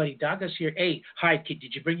have anybody. Daga's here. Hey, hi, kid,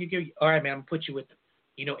 did you bring your gear? All right, man, I'm going to put you with them.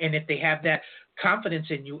 And if they have that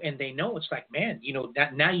confidence in you and they know, it's like, man,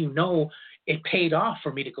 that now it paid off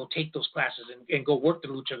for me to go take those classes and go work the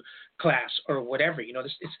lucha class or whatever.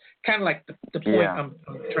 It's kind of like the point I'm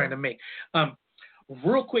trying to make.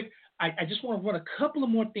 Real quick, I just want to run a couple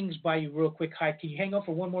of more things by you real quick. Hi, can you hang on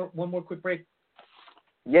for one more quick break?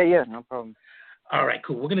 Yeah, no problem. All right,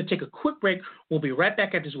 cool. We're going to take a quick break. We'll be right back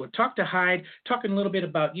after this. We'll talk to Hyde, talking a little bit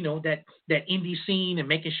about, that indie scene and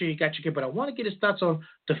making sure you got your gear. But I want to get his thoughts on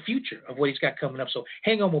the future of what he's got coming up. So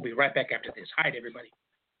hang on. We'll be right back after this. Hyde, everybody.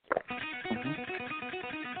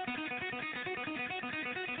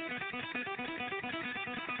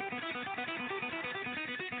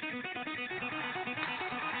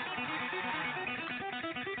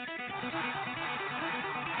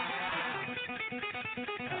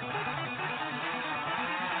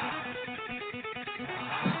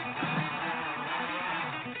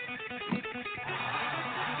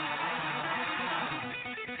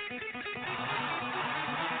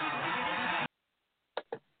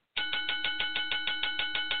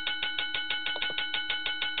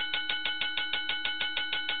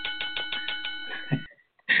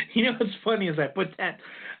 What's funny is I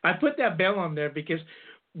put that bell on there because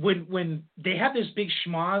when they have this big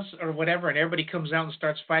schmoz or whatever, and everybody comes out and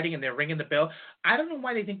starts fighting and they're ringing the bell, I don't know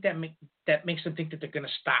why they think that makes them think that they're going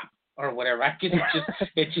to stop or whatever. I guess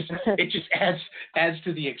it just adds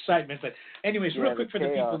to the excitement. But anyways, real quick for the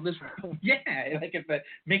people listening, like if that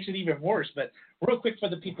makes it even worse. But real quick for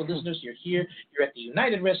the people listeners, you're here, you're at the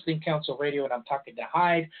United Wrestling Council Radio, and I'm talking to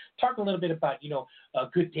Hyde, talking a little bit about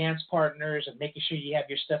good dance partners and making sure you have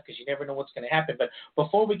your stuff because you never know what's going to happen. But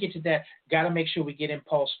before we get to that, got to make sure we get in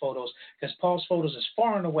Paul's Photos, because Paul's Photos is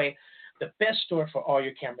far and away the best store for all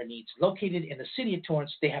your camera needs. Located in the city of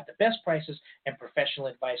Torrance, they have the best prices and professional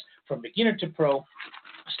advice from beginner to pro.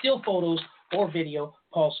 Still photos or video,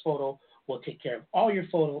 Paul's Photo will take care of all your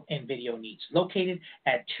photo and video needs. Located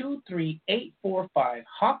at 23845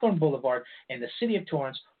 Hawthorne Boulevard in the city of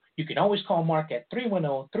Torrance. You can always call Mark at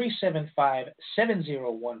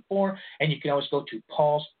 310-375-7014, and you can always go to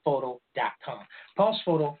paulsphoto.com. Paul's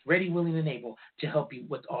Photo, ready, willing, and able to help you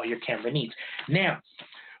with all your camera needs. Now,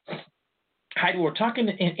 Heidi, we were talking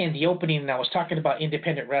in the opening, and I was talking about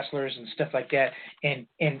independent wrestlers and stuff like that, and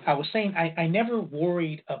I was saying I never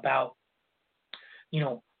worried about,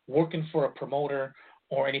 working for a promoter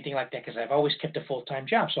or anything like that because I've always kept a full-time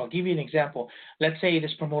job. So I'll give you an example. Let's say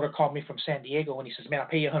this promoter called me from San Diego, and he says, man, I'll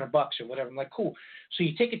pay you $100 or whatever. I'm like, cool. So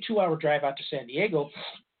you take a 2-hour drive out to San Diego,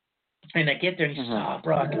 and I get there, and he says, oh,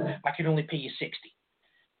 bro, I can only pay you $60.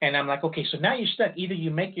 And I'm like, okay, so now you're stuck. Either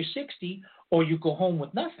you make your $60 or you go home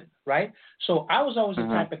with nothing, right? So I was always the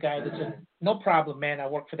type of guy that said, no problem, man. I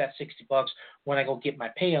work for that $60. When I go get my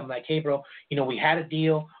pay, I'm like, hey, bro, we had a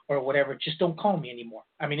deal or whatever. Just don't call me anymore.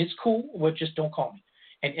 I mean, it's cool, but just don't call me.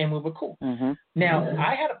 And we were cool. Now,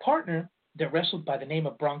 I had a partner that wrestled by the name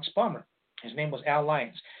of Bronx Bomber. His name was Al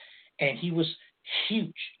Lyons. And he was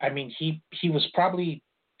huge. I mean, he was probably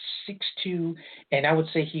 6'2", and I would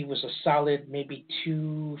say he was a solid maybe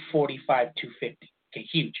 245, 250. Okay,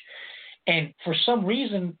 huge. And for some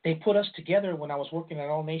reason, they put us together when I was working at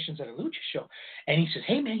All Nations at a Lucha show. And he says,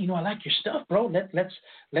 "Hey man, I like your stuff, bro.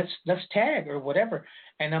 Let's tag or whatever."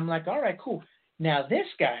 And I'm like, "All right, cool." Now this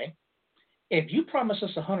guy, if you promise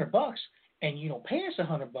us $100 and you don't pay us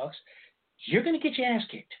 $100, you're gonna get your ass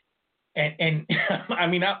kicked. And I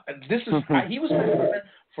mean, he was my partner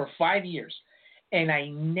for 5 years, and I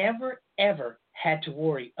never ever had to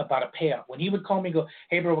worry about a payout. When he would call me and go,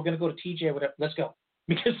 "Hey bro, we're gonna go to TJ, whatever, let's go,"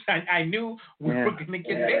 because I knew we were gonna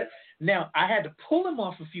get paid. Now I had to pull him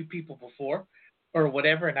off a few people before, or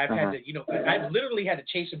whatever, and I've had to, I literally had to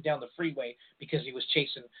chase him down the freeway because he was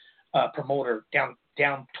chasing a promoter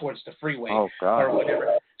down towards the freeway or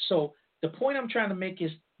whatever. So the point I'm trying to make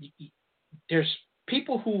is there's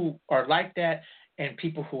people who are like that and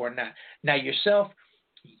people who are not. Now yourself,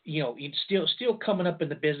 you still coming up in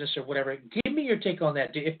the business or whatever. Give me your take on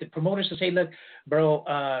that. If the promoter says, "Hey, look, bro,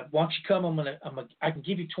 why don't you come? I can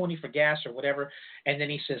give you 20 for gas or whatever," and then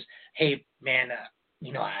he says, "Hey, man,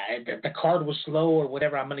 the card was slow or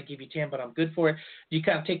whatever. I'm going to give you 10, but I'm good for it." Do you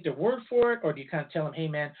kind of take their word for it, or do you kind of tell them, "Hey,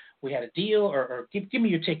 man, we had a deal," or give me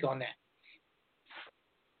your take on that?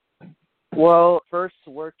 Well, first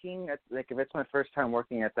working if it's my first time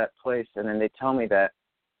working at that place, and then they tell me that,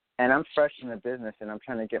 and I'm fresh in the business and I'm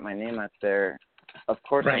trying to get my name out there, of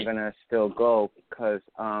course I'm gonna still go because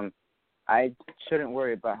I shouldn't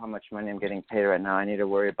worry about how much money I'm getting paid right now. I need to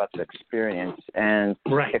worry about the experience, and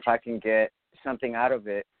if I can get something out of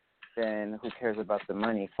it, then who cares about the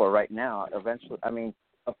money for right now? Eventually, I mean,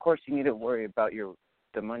 of course you need to worry about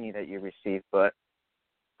the money that you receive, but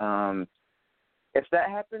if that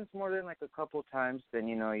happens more than like a couple times, then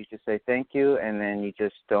you just say thank you, and then you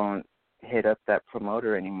just don't hit up that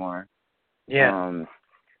promoter anymore. Yeah.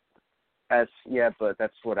 But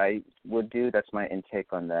that's what I would do. That's my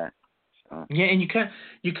intake on that. So. Yeah, and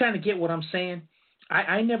you kind of get what I'm saying.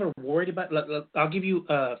 I never worried about. I'll give you,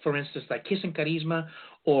 for instance, like Kiss and Charisma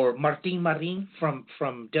or Martin Marin from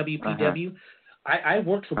WPW. I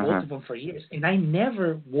worked for both of them for years, and I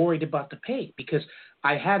never worried about the pay because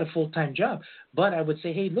I had a full-time job. But I would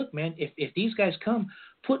say, "Hey, look, man, if these guys come,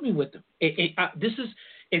 put me with them." This is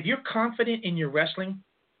if you're confident in your wrestling,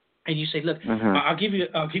 and you say, "Look, I'll give you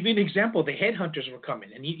an example. The Headhunters were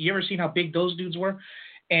coming, and you ever seen how big those dudes were?"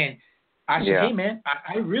 And I said, "Hey, man,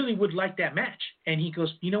 I really would like that match." And he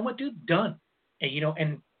goes, "You know what, dude? Done."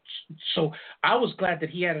 And so I was glad that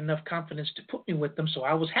he had enough confidence to put me with them, so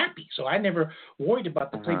I was happy. So I never worried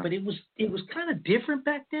about the play, but it was kind of different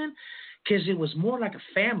back then because it was more like a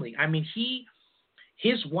family. I mean,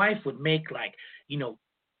 his wife would make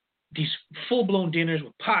these full-blown dinners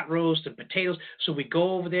with pot roast and potatoes. So we'd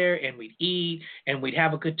go over there and we'd eat and we'd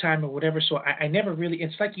have a good time or whatever. So I never really,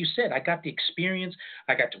 it's like you said, I got the experience.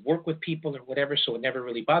 I got to work with people or whatever, so it never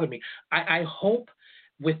really bothered me. I hope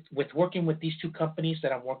with working with these two companies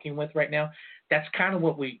that I'm working with right now, that's kind of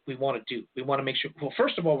what we want to do. We want to make sure, well,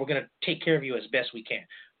 first of all, we're going to take care of you as best we can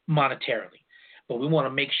monetarily. But we want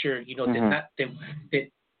to make sure,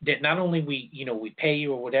 that not only we pay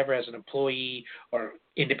you or whatever as an employee or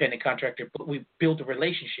independent contractor, but we build a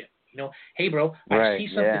relationship. Hey, bro, I see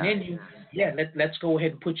something in you. Yeah, let's go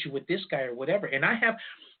ahead and put you with this guy or whatever. And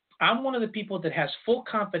I'm one of the people that has full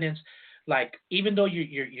confidence. Like, even though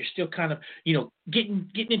you're still kind of getting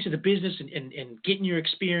into the business and getting your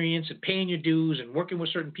experience and paying your dues and working with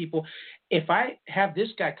certain people, if I have this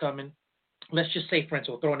guy coming, let's just say, for instance,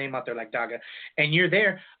 we'll throw a name out there like Daga, and you're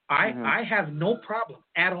there, I have no problem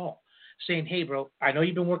at all saying, "Hey, bro, I know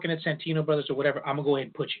you've been working at Santino Brothers or whatever. I'm going to go ahead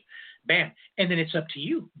and put you." Bam. And then it's up to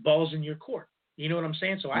you. Ball's in your court. You know what I'm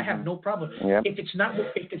saying? So I have no problem. Yep. If it's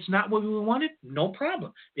not what we wanted, no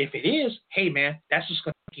problem. If it is, hey, man, that's just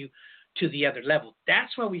going to take you to the other level.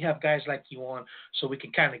 That's why we have guys like you on, so we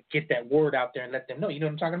can kind of get that word out there and let them know. You know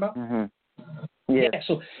what I'm talking about? Yeah.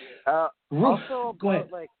 So also, go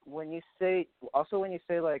ahead. Like when you say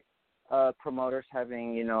like promoters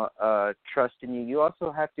having trust in you, you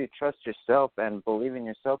also have to trust yourself and believe in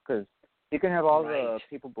yourself, because you can have all the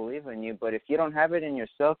people believe in you, but if you don't have it in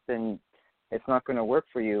yourself, then it's not going to work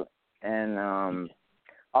for you. And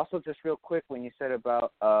also, just real quick, when you said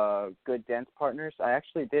about good dance partners, I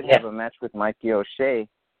actually did have a match with Mikey O'Shea,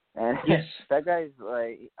 and that guy's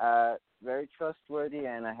very trustworthy,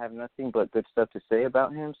 and I have nothing but good stuff to say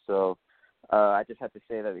about him. So I just have to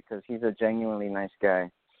say that because he's a genuinely nice guy.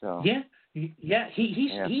 So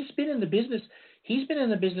he's been in the business. He's been in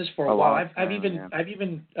the business for a while. I've even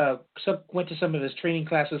went to some of his training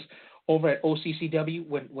classes over at OCCW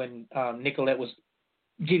when Nicolette was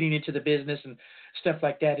getting into the business and stuff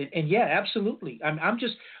like that. And yeah, absolutely. I'm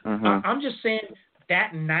just Mhm. I'm just saying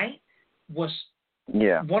that night was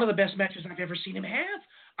Yeah. one of the best matches I've ever seen him have.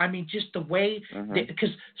 I mean, just the way Mhm.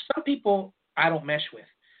 because some people I don't mesh with.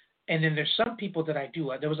 And then there's some people that I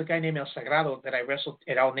do. There was a guy named El Sagrado that I wrestled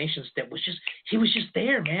at All Nations that was just he was just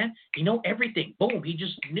there, man. You know everything. Boom, he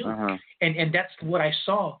just knew. Uh-huh. And that's what I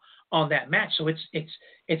saw on that match. So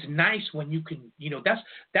it's nice when you can,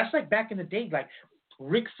 that's like back in the day, like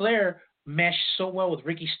Ric Flair meshed so well with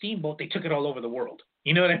Ricky Steamboat, they took it all over the world.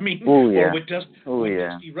 You know what I mean? Oh Or yeah. with Oh with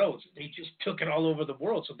yeah. Dusty Rhodes, they just took it all over the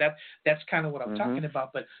world. So that's kind of what I'm Mhm. talking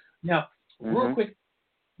about. But now, real Mhm. quick,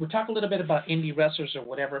 we'll talk a little bit about indie wrestlers or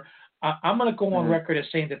whatever. I'm going to go on Mhm. record as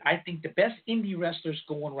saying that I think the best indie wrestlers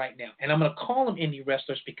going right now, and I'm going to call them indie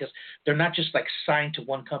wrestlers because they're not just like signed to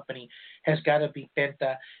one company, has got to be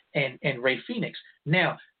Penta and Ray Phoenix.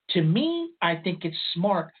 Now, to me, I think it's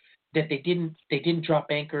smart that they didn't drop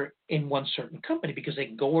anchor in one certain company because they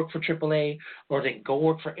can go work for AAA or they can go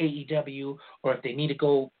work for AEW or if they need to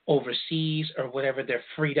go overseas or whatever, they're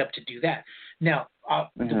freed up to do that. Now, to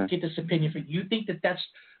Mhm. get this opinion from you, think that that's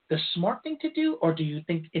the smart thing to do, or do you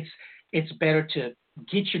think it's better to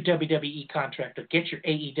get your WWE contract or get your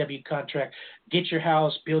AEW contract, get your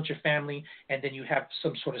house, build your family, and then you have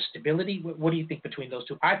some sort of stability? What do you think between those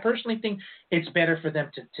two? I personally think it's better for them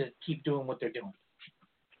to keep doing what they're doing.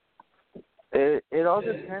 It all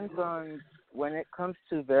depends on when it comes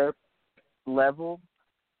to their level.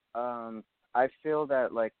 I feel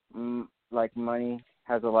that like money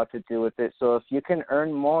has a lot to do with it. So if you can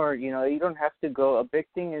earn more, you don't have to go. A big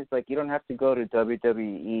thing is like you don't have to go to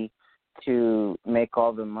WWE to make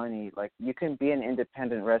all the money. Like you can be an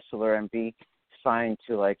independent wrestler and be signed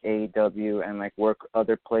to like AEW and like work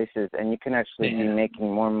other places, and you can actually be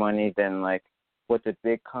making more money than like what the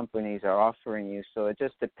big companies are offering you. So it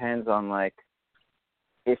just depends on like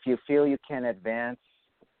if you feel you can advance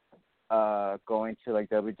going to like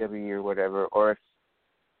WWE or whatever, or if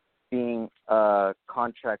being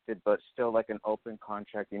contracted but still like an open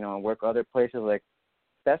contract, and work other places, like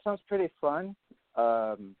that sounds pretty fun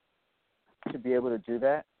to be able to do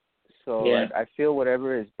that. So Yeah. like I feel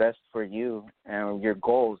whatever is best for you and your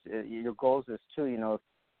goals. Your goals is too, if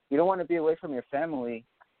you don't want to be away from your family,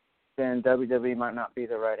 then WWE might not be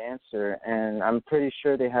the right answer. And I'm pretty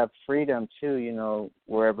sure they have freedom too,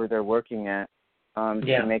 wherever they're working at,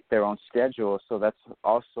 to make their own schedule. So that's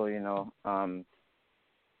also,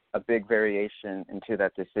 a big variation into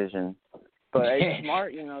that decision. But it's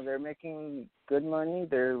smart, they're making good money,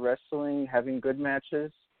 they're wrestling, having good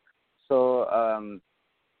matches. So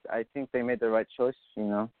I think they made the right choice,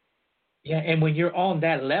 Yeah, and when you're on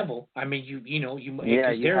that level, I mean, you because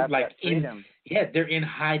you they're have like that freedom. they're in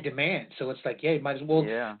high demand. So it's like, yeah, you might as well.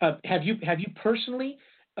 Yeah. Have you personally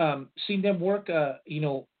seen them work?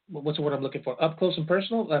 What's the word I'm looking for? Up close and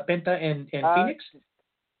personal, Penta and Phoenix.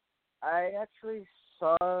 I actually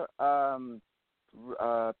saw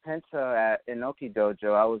Penta at Inoki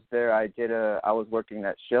Dojo. I was there. I was working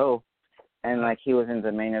that show, and like he was in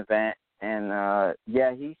the main event. And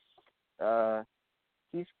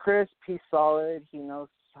he's crisp. He's solid. He knows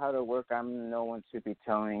how to work. I'm no one to be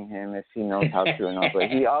telling him if he knows how to or not, but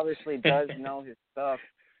he obviously does know his stuff.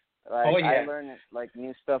 Like I learned like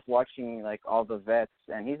new stuff watching like all the vets,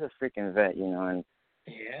 and he's a freaking vet, And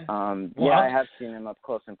I have seen him up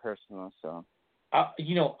close and personal. So I'll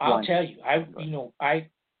tell you, I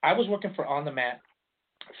was working for On the Mat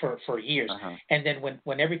for years, and then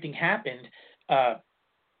when everything happened,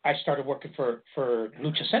 I started working for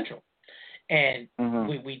Lucha Central, and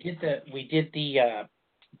we did the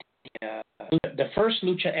first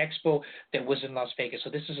Lucha Expo that was in Las Vegas. So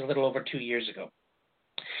this is a little over 2 years ago.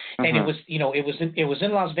 And it was, it was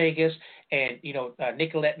in Las Vegas, and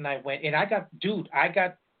Nicolette and I went, and I got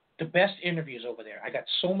the best interviews over there. I got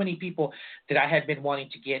so many people that I had been wanting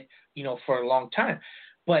to get, for a long time.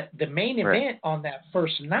 But the main event on that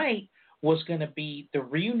first night was going to be the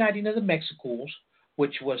reuniting of the Mexicools,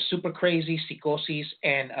 which was Super Crazy, Psicosis,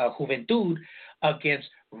 and Juventud against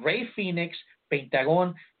Ray Phoenix,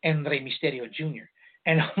 Pentagon, and Rey Mysterio Jr.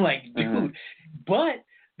 And I'm like, dude, but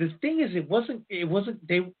the thing is, it was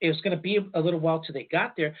going to be a little while till they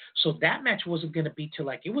got there. So that match wasn't going to be till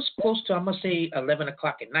it was close to, I'm going to say 11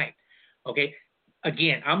 o'clock at night. Okay.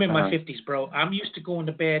 Again, I'm in my 50s, bro. I'm used to going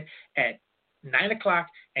to bed at 9 o'clock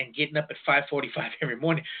and getting up at 5:45 every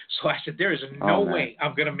morning. So I said, there is no way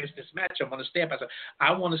I'm going to miss this match. I'm going to stay up. I said,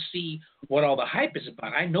 I want to see what all the hype is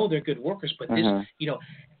about. I know they're good workers, but this,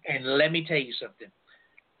 and let me tell you something.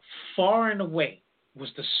 Far and away was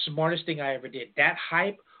the smartest thing I ever did. That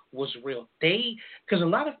hype was real. Because a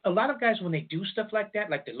lot of guys when they do stuff like that,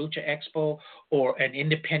 like the Lucha Expo or an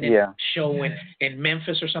independent Yeah. show in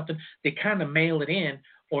Memphis or something, they kind of mail it in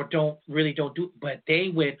or don't do. But they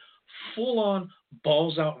went full on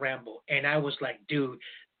balls out Rambo, and I was like, dude,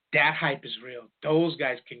 that hype is real. Those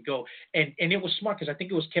guys can go, and it was smart because I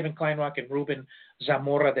think it was Kevin Kleinrock and Ruben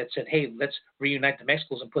Zamora that said, hey, let's reunite the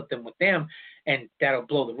Mexicals and put them with them, and that'll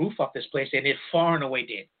blow the roof off this place. And it far and away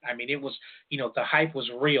did. I mean, it was, the hype was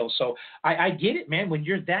real. So I get it, man. When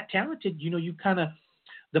you're that talented, you kind of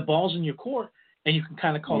the ball's in your court and you can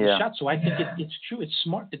kind of call the Yeah. shot. So I think it's true. It's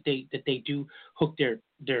smart that they do hook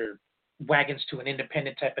their wagons to an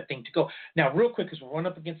independent type of thing to go. Now, real quick, because we're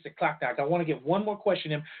running up against the clock now, I want to get one more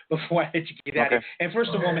question in before I let you get out of here. And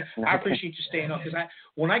first of all, man, I appreciate you staying on because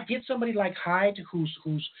when I get somebody like Hyde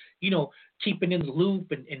who's keeping in the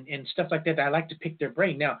loop and stuff like that, I like to pick their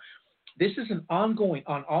brain. Now, this is an ongoing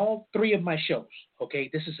on all three of my shows. Okay,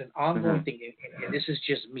 this is an ongoing thing, and this is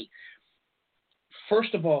just me.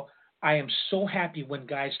 First of all, I am so happy when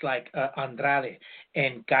guys like Andrade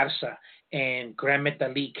and Garza and Gran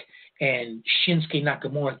Metalik and Shinsuke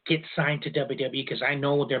Nakamura get signed to WWE because I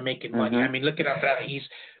know they're making money. I mean, look at Andrade. He's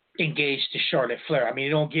engaged to Charlotte Flair. I mean, it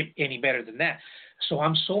don't get any better than that. So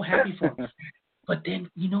I'm so happy for him. But then,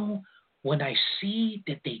 when I see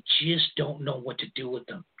that they just don't know what to do with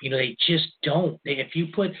them, they just don't. If you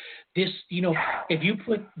put this, if you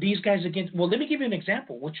put these guys against, well, let me give you an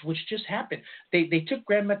example, which just happened. They took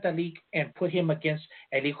Gran Metalik and put him against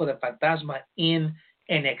El Hijo de Fantasma in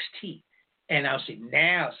NXT. And I'll say,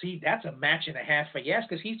 that's a match and a half for yes,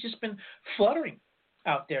 because he's just been fluttering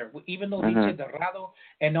out there. Even though Lince Dorado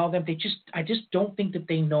and all them, I just don't think that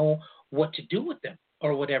they know what to do with them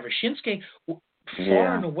or whatever. Shinsuke,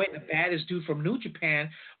 far and away the baddest dude from New Japan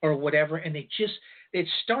or whatever, and it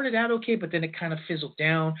started out okay, but then it kind of fizzled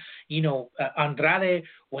down. Andrade,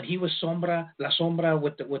 when he was La Sombra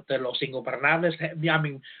with the Los Ingobernables, I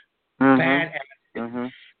mean, bad.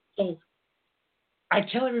 So I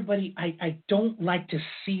tell everybody I don't like to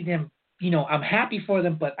see them. I'm happy for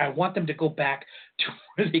them, but I want them to go back to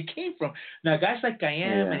where they came from. Now, guys like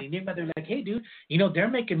Gayam and Enigma, they're like, hey, dude, they're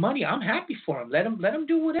making money. I'm happy for them. Let them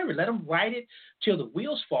do whatever. Let them ride it till the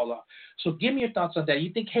wheels fall off. So give me your thoughts on that.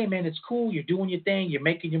 You think, hey, man, it's cool. You're doing your thing. You're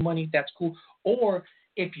making your money. That's cool. Or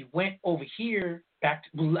if you went over here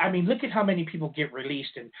look at how many people get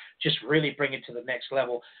released and just really bring it to the next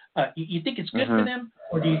level. You think it's good for them,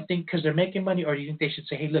 or do you think because they're making money, or do you think they should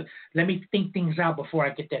say, hey, look, let me think things out before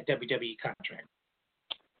I get that WWE contract?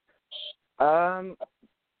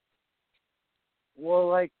 Well,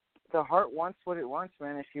 like, the heart wants what it wants,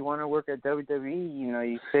 man. If you want to work at WWE,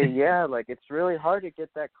 you say yeah. Like, it's really hard to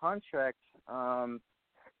get that contract.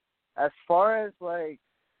 As far as, like,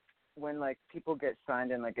 when, like, people get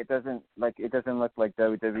signed and, like, it doesn't look like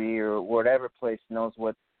WWE or whatever place knows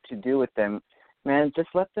what to do with them, man, just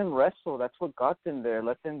let them wrestle. That's what got them there.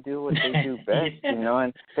 Let them do what they do best,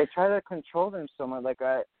 and they try to control them so much. Like,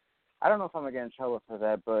 I don't know if I'm going to get in trouble for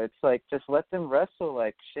that, but it's like, just let them wrestle.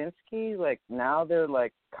 Like, Shinsuke, like, now they're,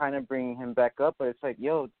 like, kind of bringing him back up, but it's like,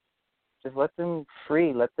 yo, just let them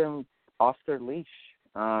free. Let them off their leash.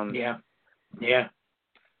 Yeah.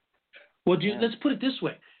 Well, let's put it this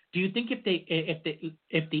way. Do you think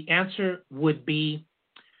if the answer would be,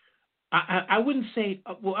 I wouldn't say,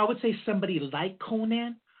 I would say somebody like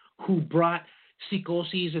Conan who brought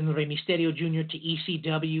Psicosis and Rey Mysterio Jr. to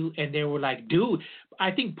ECW, and they were like, dude,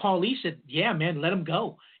 I think Paul Lee said, yeah, man, let him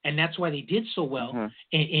go. And that's why they did so well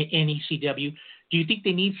in ECW. Do you think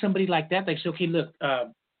they need somebody like that? Like, say, okay, look,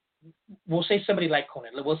 we'll say somebody like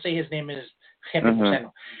Conan. We'll say his name is Jefe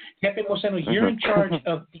Moceno. Jefe Moceno, you're in charge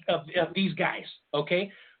of these guys,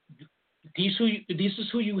 okay? This is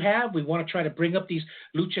who you have. We want to try to bring up these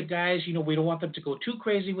lucha guys. We don't want them to go too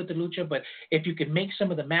crazy with the lucha, but if you can make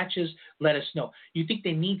some of the matches, let us know. You think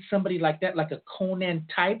they need somebody like that, like a Conan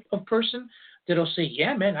type of person that'll say,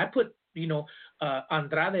 yeah, man, I put,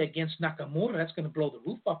 Andrade against Nakamura. That's going to blow the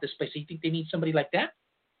roof off this place. So you think they need somebody like that?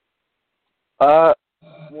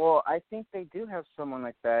 Well, I think they do have someone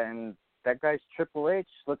like that, and that guy's Triple H.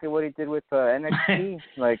 Look at what he did with NXT.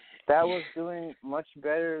 Like, that was doing much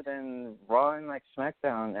better than Raw and, like,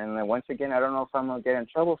 SmackDown. And once again, I don't know if I'm going to get in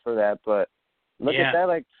trouble for that, but look at that.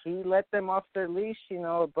 Like, he let them off their leash,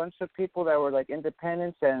 a bunch of people that were, like,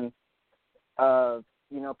 independents and,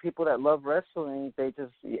 people that love wrestling. They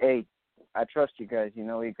just, hey, I trust you guys. You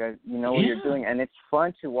know what you're doing. And it's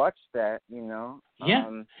fun to watch that, Yeah,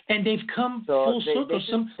 and they've come full circle.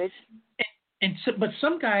 But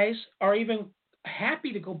some guys are even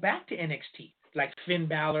happy to go back to NXT, like Finn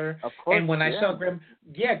Balor. Of course, and when I saw Gran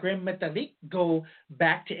Metalik go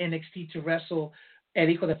back to NXT to wrestle El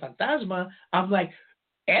Hijo de Fantasma, I'm like,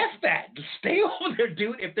 F that. Stay over there,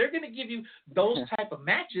 dude. If they're gonna give you those type of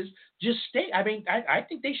matches, just stay. I mean, I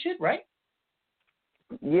think they should, right?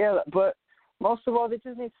 Yeah, but most of all, they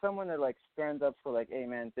just need someone to like stand up for like, hey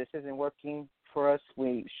man, this isn't working for us.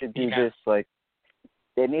 We should do this. Like,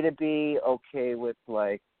 they need to be okay with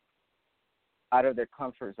like out of their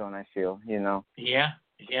comfort zone. I feel, Yeah,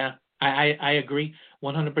 yeah. I agree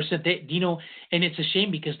 100%. They, and it's a shame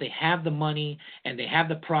because they have the money and they have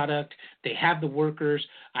the product, they have the workers.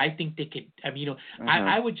 I think they could. I mean,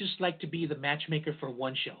 I would just like to be the matchmaker for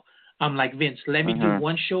one show. I'm like, Vince, let me do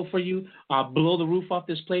one show for you. I'll blow the roof off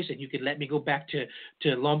this place, and you can let me go back to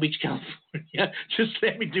Long Beach, California. Just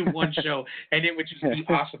let me do one show, and it would just be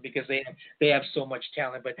awesome because they have so much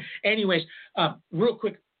talent. But anyways, real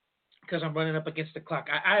quick, because I'm running up against the clock.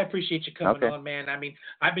 I appreciate you coming on, man. I mean,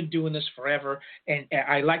 I've been doing this forever, and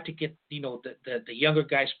I like to get the younger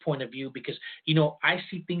guys' point of view because I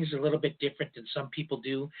see things a little bit different than some people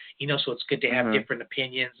do. So it's good to have different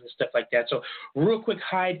opinions and stuff like that. So real quick,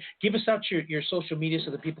 Hyde, give us out your social media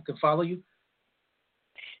so that people can follow you.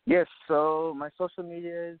 Yes, so my social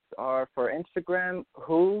medias are for Instagram,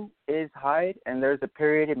 Who is Hyde, and there's a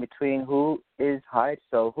period in between Who is Hyde.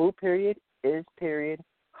 So Who period is period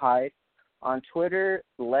Hyde. On Twitter,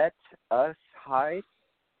 Let Us Hyde,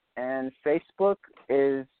 and Facebook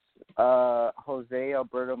is Jose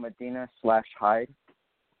Alberto Medina /Hyde.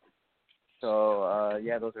 So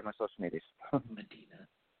yeah, those are my social medias. Medina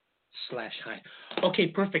 /Hyde. Okay,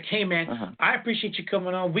 perfect. Hey man, I appreciate you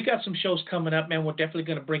coming on. We got some shows coming up, man. We're definitely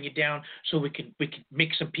going to bring you down so we can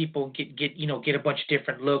mix some people, get a bunch of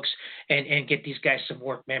different looks and get these guys some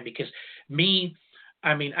work, man. Because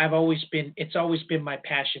I mean, it's always been my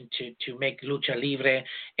passion to make lucha libre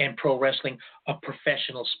and pro wrestling a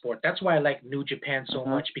professional sport. That's why I like New Japan so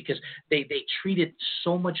much because they treat it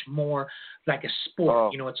so much more like a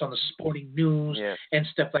sport. It's on the sporting news and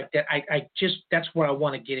stuff like that. That's where I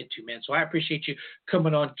want to get it to, man. So I appreciate you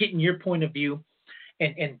coming on, getting your point of view.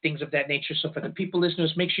 And things of that nature. So for the people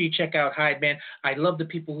listeners, make sure you check out Hyde, man. I love the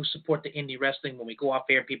people who support the indie wrestling. When we go off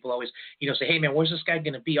air, people always, say, hey, man, where's this guy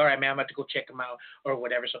going to be? All right, man, I'm about to go check him out or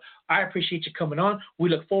whatever. So I appreciate you coming on. We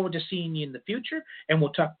look forward to seeing you in the future, and we'll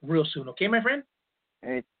talk real soon. Okay, my friend?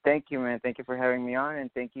 Hey, thank you, man. Thank you for having me on,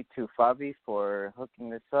 and thank you to Fabi for hooking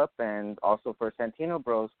this up and also for Santino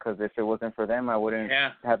Bros, because if it wasn't for them, I wouldn't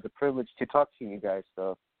have the privilege to talk to you guys.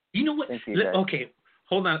 So you know what? Thank you, guys. Okay.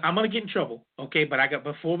 Hold on, I'm gonna get in trouble, okay? But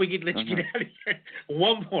before we let you get out of here,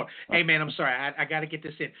 one more. Hey man, I'm sorry, I got to get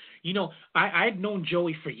this in. I'd known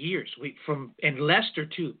Joey for years. And Lester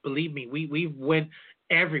too. Believe me, we went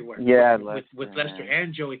everywhere. Yeah, with Lester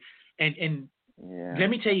and Joey. And let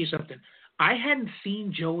me tell you something. I hadn't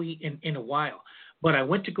seen Joey in a while, but I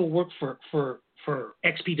went to go work for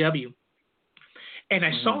XPW. And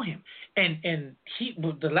I saw him, and he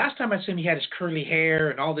the last time I saw him, he had his curly hair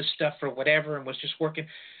and all this stuff or whatever, and was just working.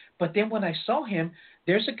 But then when I saw him,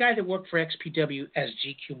 there's a guy that worked for XPW as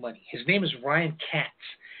GQ Money. His name is Ryan Katz,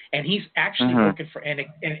 and he's actually working for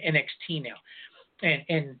NXT now.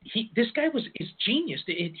 And this guy is genius.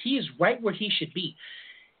 He is right where he should be.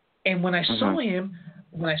 And when I saw him,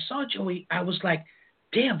 when I saw Joey, I was like,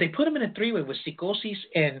 damn, they put him in a three-way with Psicosis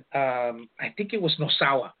and I think it was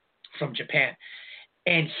Nosawa from Japan.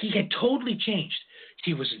 And he had totally changed.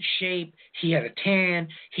 He was in shape. He had a tan.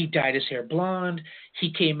 He dyed his hair blonde.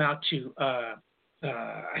 He came out to,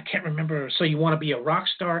 I can't remember, So You Want to Be a Rock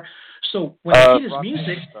Star. So when they hit his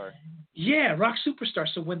music, Rock Superstar.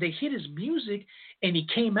 So when they hit his music and he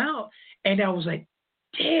came out, and I was like,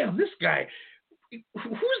 damn, this guy,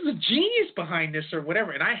 who's the genius behind this or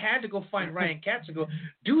whatever? And I had to go find Ryan Katz and go,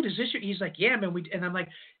 dude, is this your? He's like, yeah, man. And I'm like,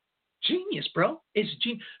 genius, bro. It's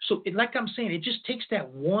genius. So, like I'm saying, it just takes that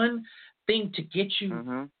one thing to get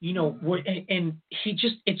you, and he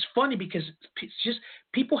just, it's funny because it's just,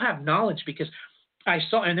 people have knowledge because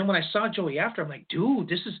and then when I saw Joey after, I'm like, dude,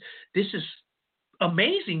 this is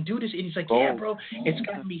amazing, dude. And he's like, yeah, bro, it's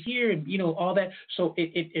gotten me here and, all that. So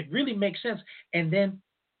it really makes sense. And then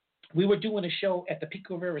we were doing a show at the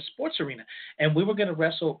Pico Rivera Sports Arena, and we were going to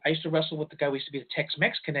wrestle. I used to wrestle with the guy who used to be the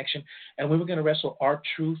Tex-Mex Connection, and we were going to wrestle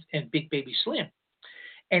R-Truth and Big Baby Slim.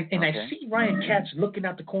 And I see Ryan Katz looking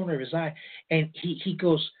out the corner of his eye, and he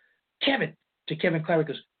goes, Kevin, to Kevin Clary,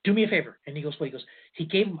 goes, do me a favor. And he goes, what? He goes, he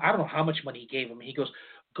gave him, I don't know how much money he gave him. He goes,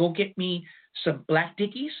 go get me some black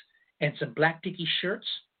Dickies and some black Dickie shirts,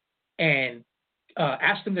 and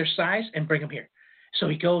ask them their size and bring them here. So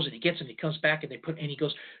he goes and he gets them. He comes back and he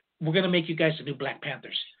goes, we're gonna make you guys the new Black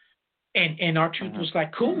Panthers. And R-Truth was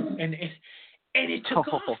like, cool, and it took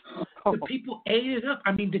off. The people ate it up.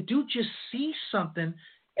 I mean, the dude just sees something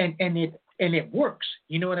and it works.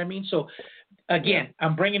 You know what I mean? So again,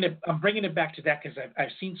 I'm bringing it back to that because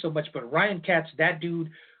I've seen so much. But Ryan Katz, that dude,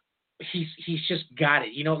 he's just got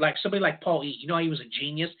it. You know, like somebody like Paul E. You know, he was a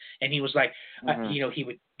genius, and he was like, you know, he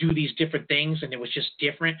would do these different things, and it was just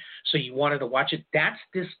different. So you wanted to watch it. That's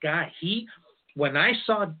this guy. When I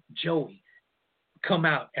saw Joey come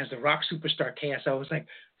out as the rock superstar Chaos, I was like,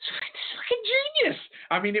 this fucking genius.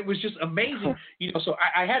 I mean, it was just amazing. You know, so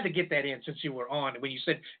I had to get that in since you were on when you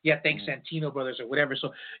said, yeah, thanks Santino Brothers or whatever.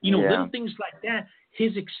 So, you know, little things like that,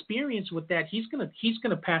 his experience with that, he's gonna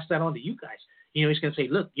pass that on to you guys. You know, he's going to say,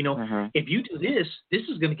 look, you know, if you do this, this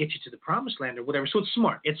is going to get you to the promised land or whatever. So it's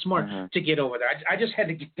smart. It's smart to get over there. I just had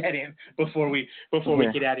to get that in before we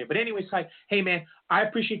get out of here. But anyways, hey, man, I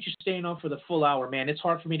appreciate you staying on for the full hour, man. It's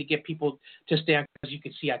hard for me to get people to stay on because you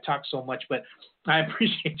can see I talk so much, but I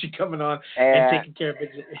appreciate you coming on and taking care of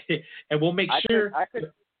it. And we'll make sure. I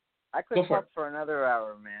could talk for another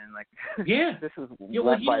hour, man. Like, this is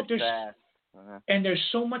went by fast. And there's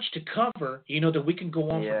so much to cover, you know, that we can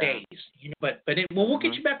go on for days. You know, but we'll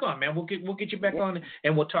get you back on, man. We'll get you back on,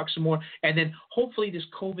 and we'll talk some more. And then hopefully this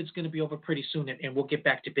COVID's going to be over pretty soon, and we'll get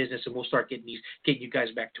back to business, and we'll start getting you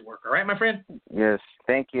guys back to work. All right, my friend. Yes,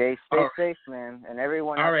 thank you. Hey, stay safe, man, and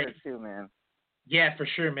everyone out there too, man. Yeah, for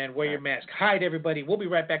sure, man. Wear your mask. Hyde, everybody. We'll be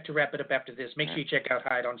right back to wrap it up after this. Make sure you check out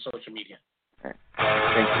Hyde on social media. Okay.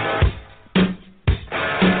 Thank you.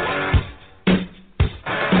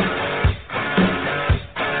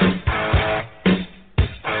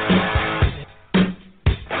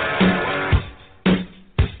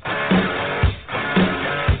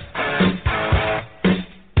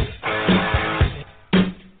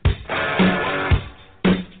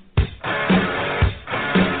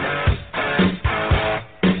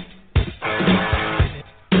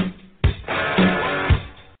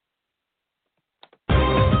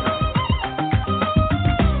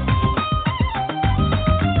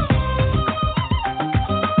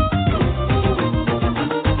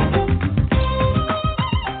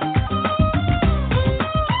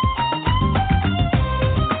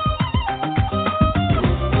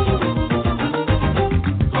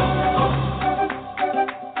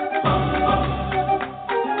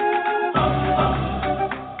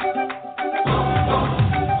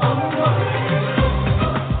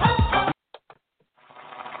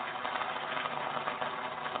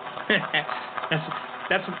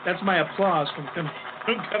 That's my applause from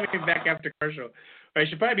coming back after commercial. Or it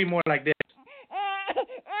should probably be more like this.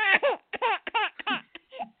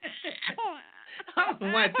 I don't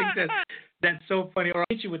know why I think that's so funny. Or I'll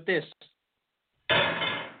hit you with this.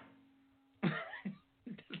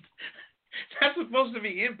 That's supposed to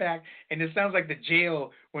be Impact, and it sounds like the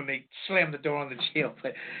jail when they slam the door on the jail.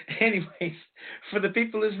 But anyways, for the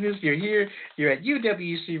people listeners, you're here. You're at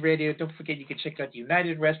UWC Radio. Don't forget you can check out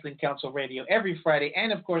United Wrestling Council Radio every Friday.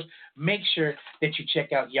 And, of course, make sure that you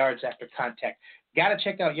check out Yards After Contact. Got to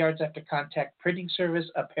check out Yards After Contact, printing service,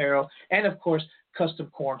 apparel, and, of course,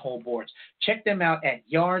 custom cornhole boards. Check them out at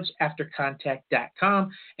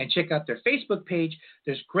yardsaftercontact.com and check out their Facebook page.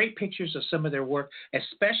 There's great pictures of some of their work,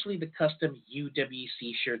 especially the custom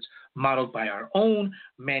UWC shirts modeled by our own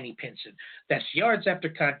Manny Pinson. That's Yards After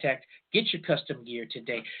Contact. Get your custom gear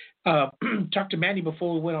today. Talked to Manny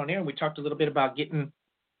before we went on air, and we talked a little bit about getting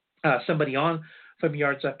somebody on from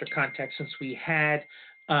Yards After Contact since we had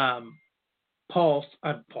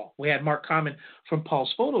we had Mark Common from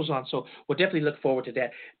Paul's Photos on, so we'll definitely look forward to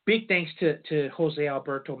that. Big thanks to Jose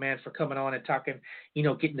Alberto, man, for coming on and talking, you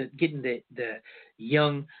know, getting the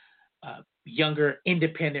younger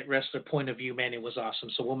independent wrestler point of view, man. It was awesome.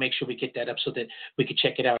 So we'll make sure we get that up so that we can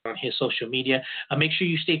check it out on his social media. Make sure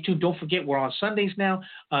you stay tuned. Don't forget we're on Sundays now,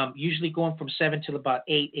 usually going from 7 till about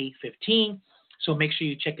 8:15. So make sure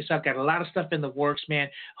you check us out. Got a lot of stuff in the works, man.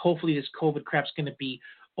 Hopefully this COVID crap's going to be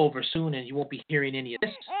over soon, and you won't be hearing any of this.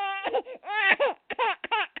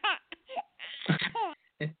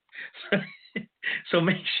 So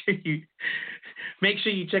make sure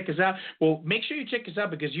you check us out. Well, make sure you check us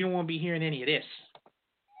out because you won't be hearing any of this.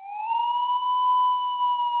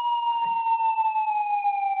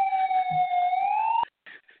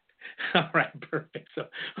 All right, perfect. So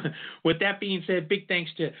with that being said, big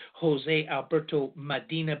thanks to Jose Alberto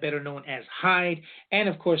Medina, better known as Hyde, and,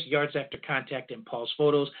 of course, Yards After Contact and Paul's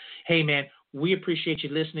Photos. Hey, man, we appreciate you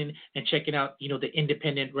listening and checking out, you know, the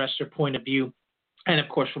independent wrestler point of view, and, of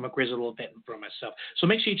course, from a grizzled old vet and from myself. So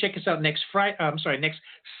make sure you check us out next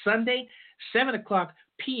Sunday, 7 o'clock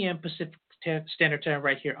p.m. Pacific Standard Time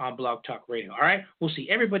right here on Blog Talk Radio. All right? We'll see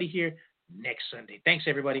everybody here next Sunday. Thanks,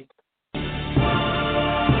 everybody.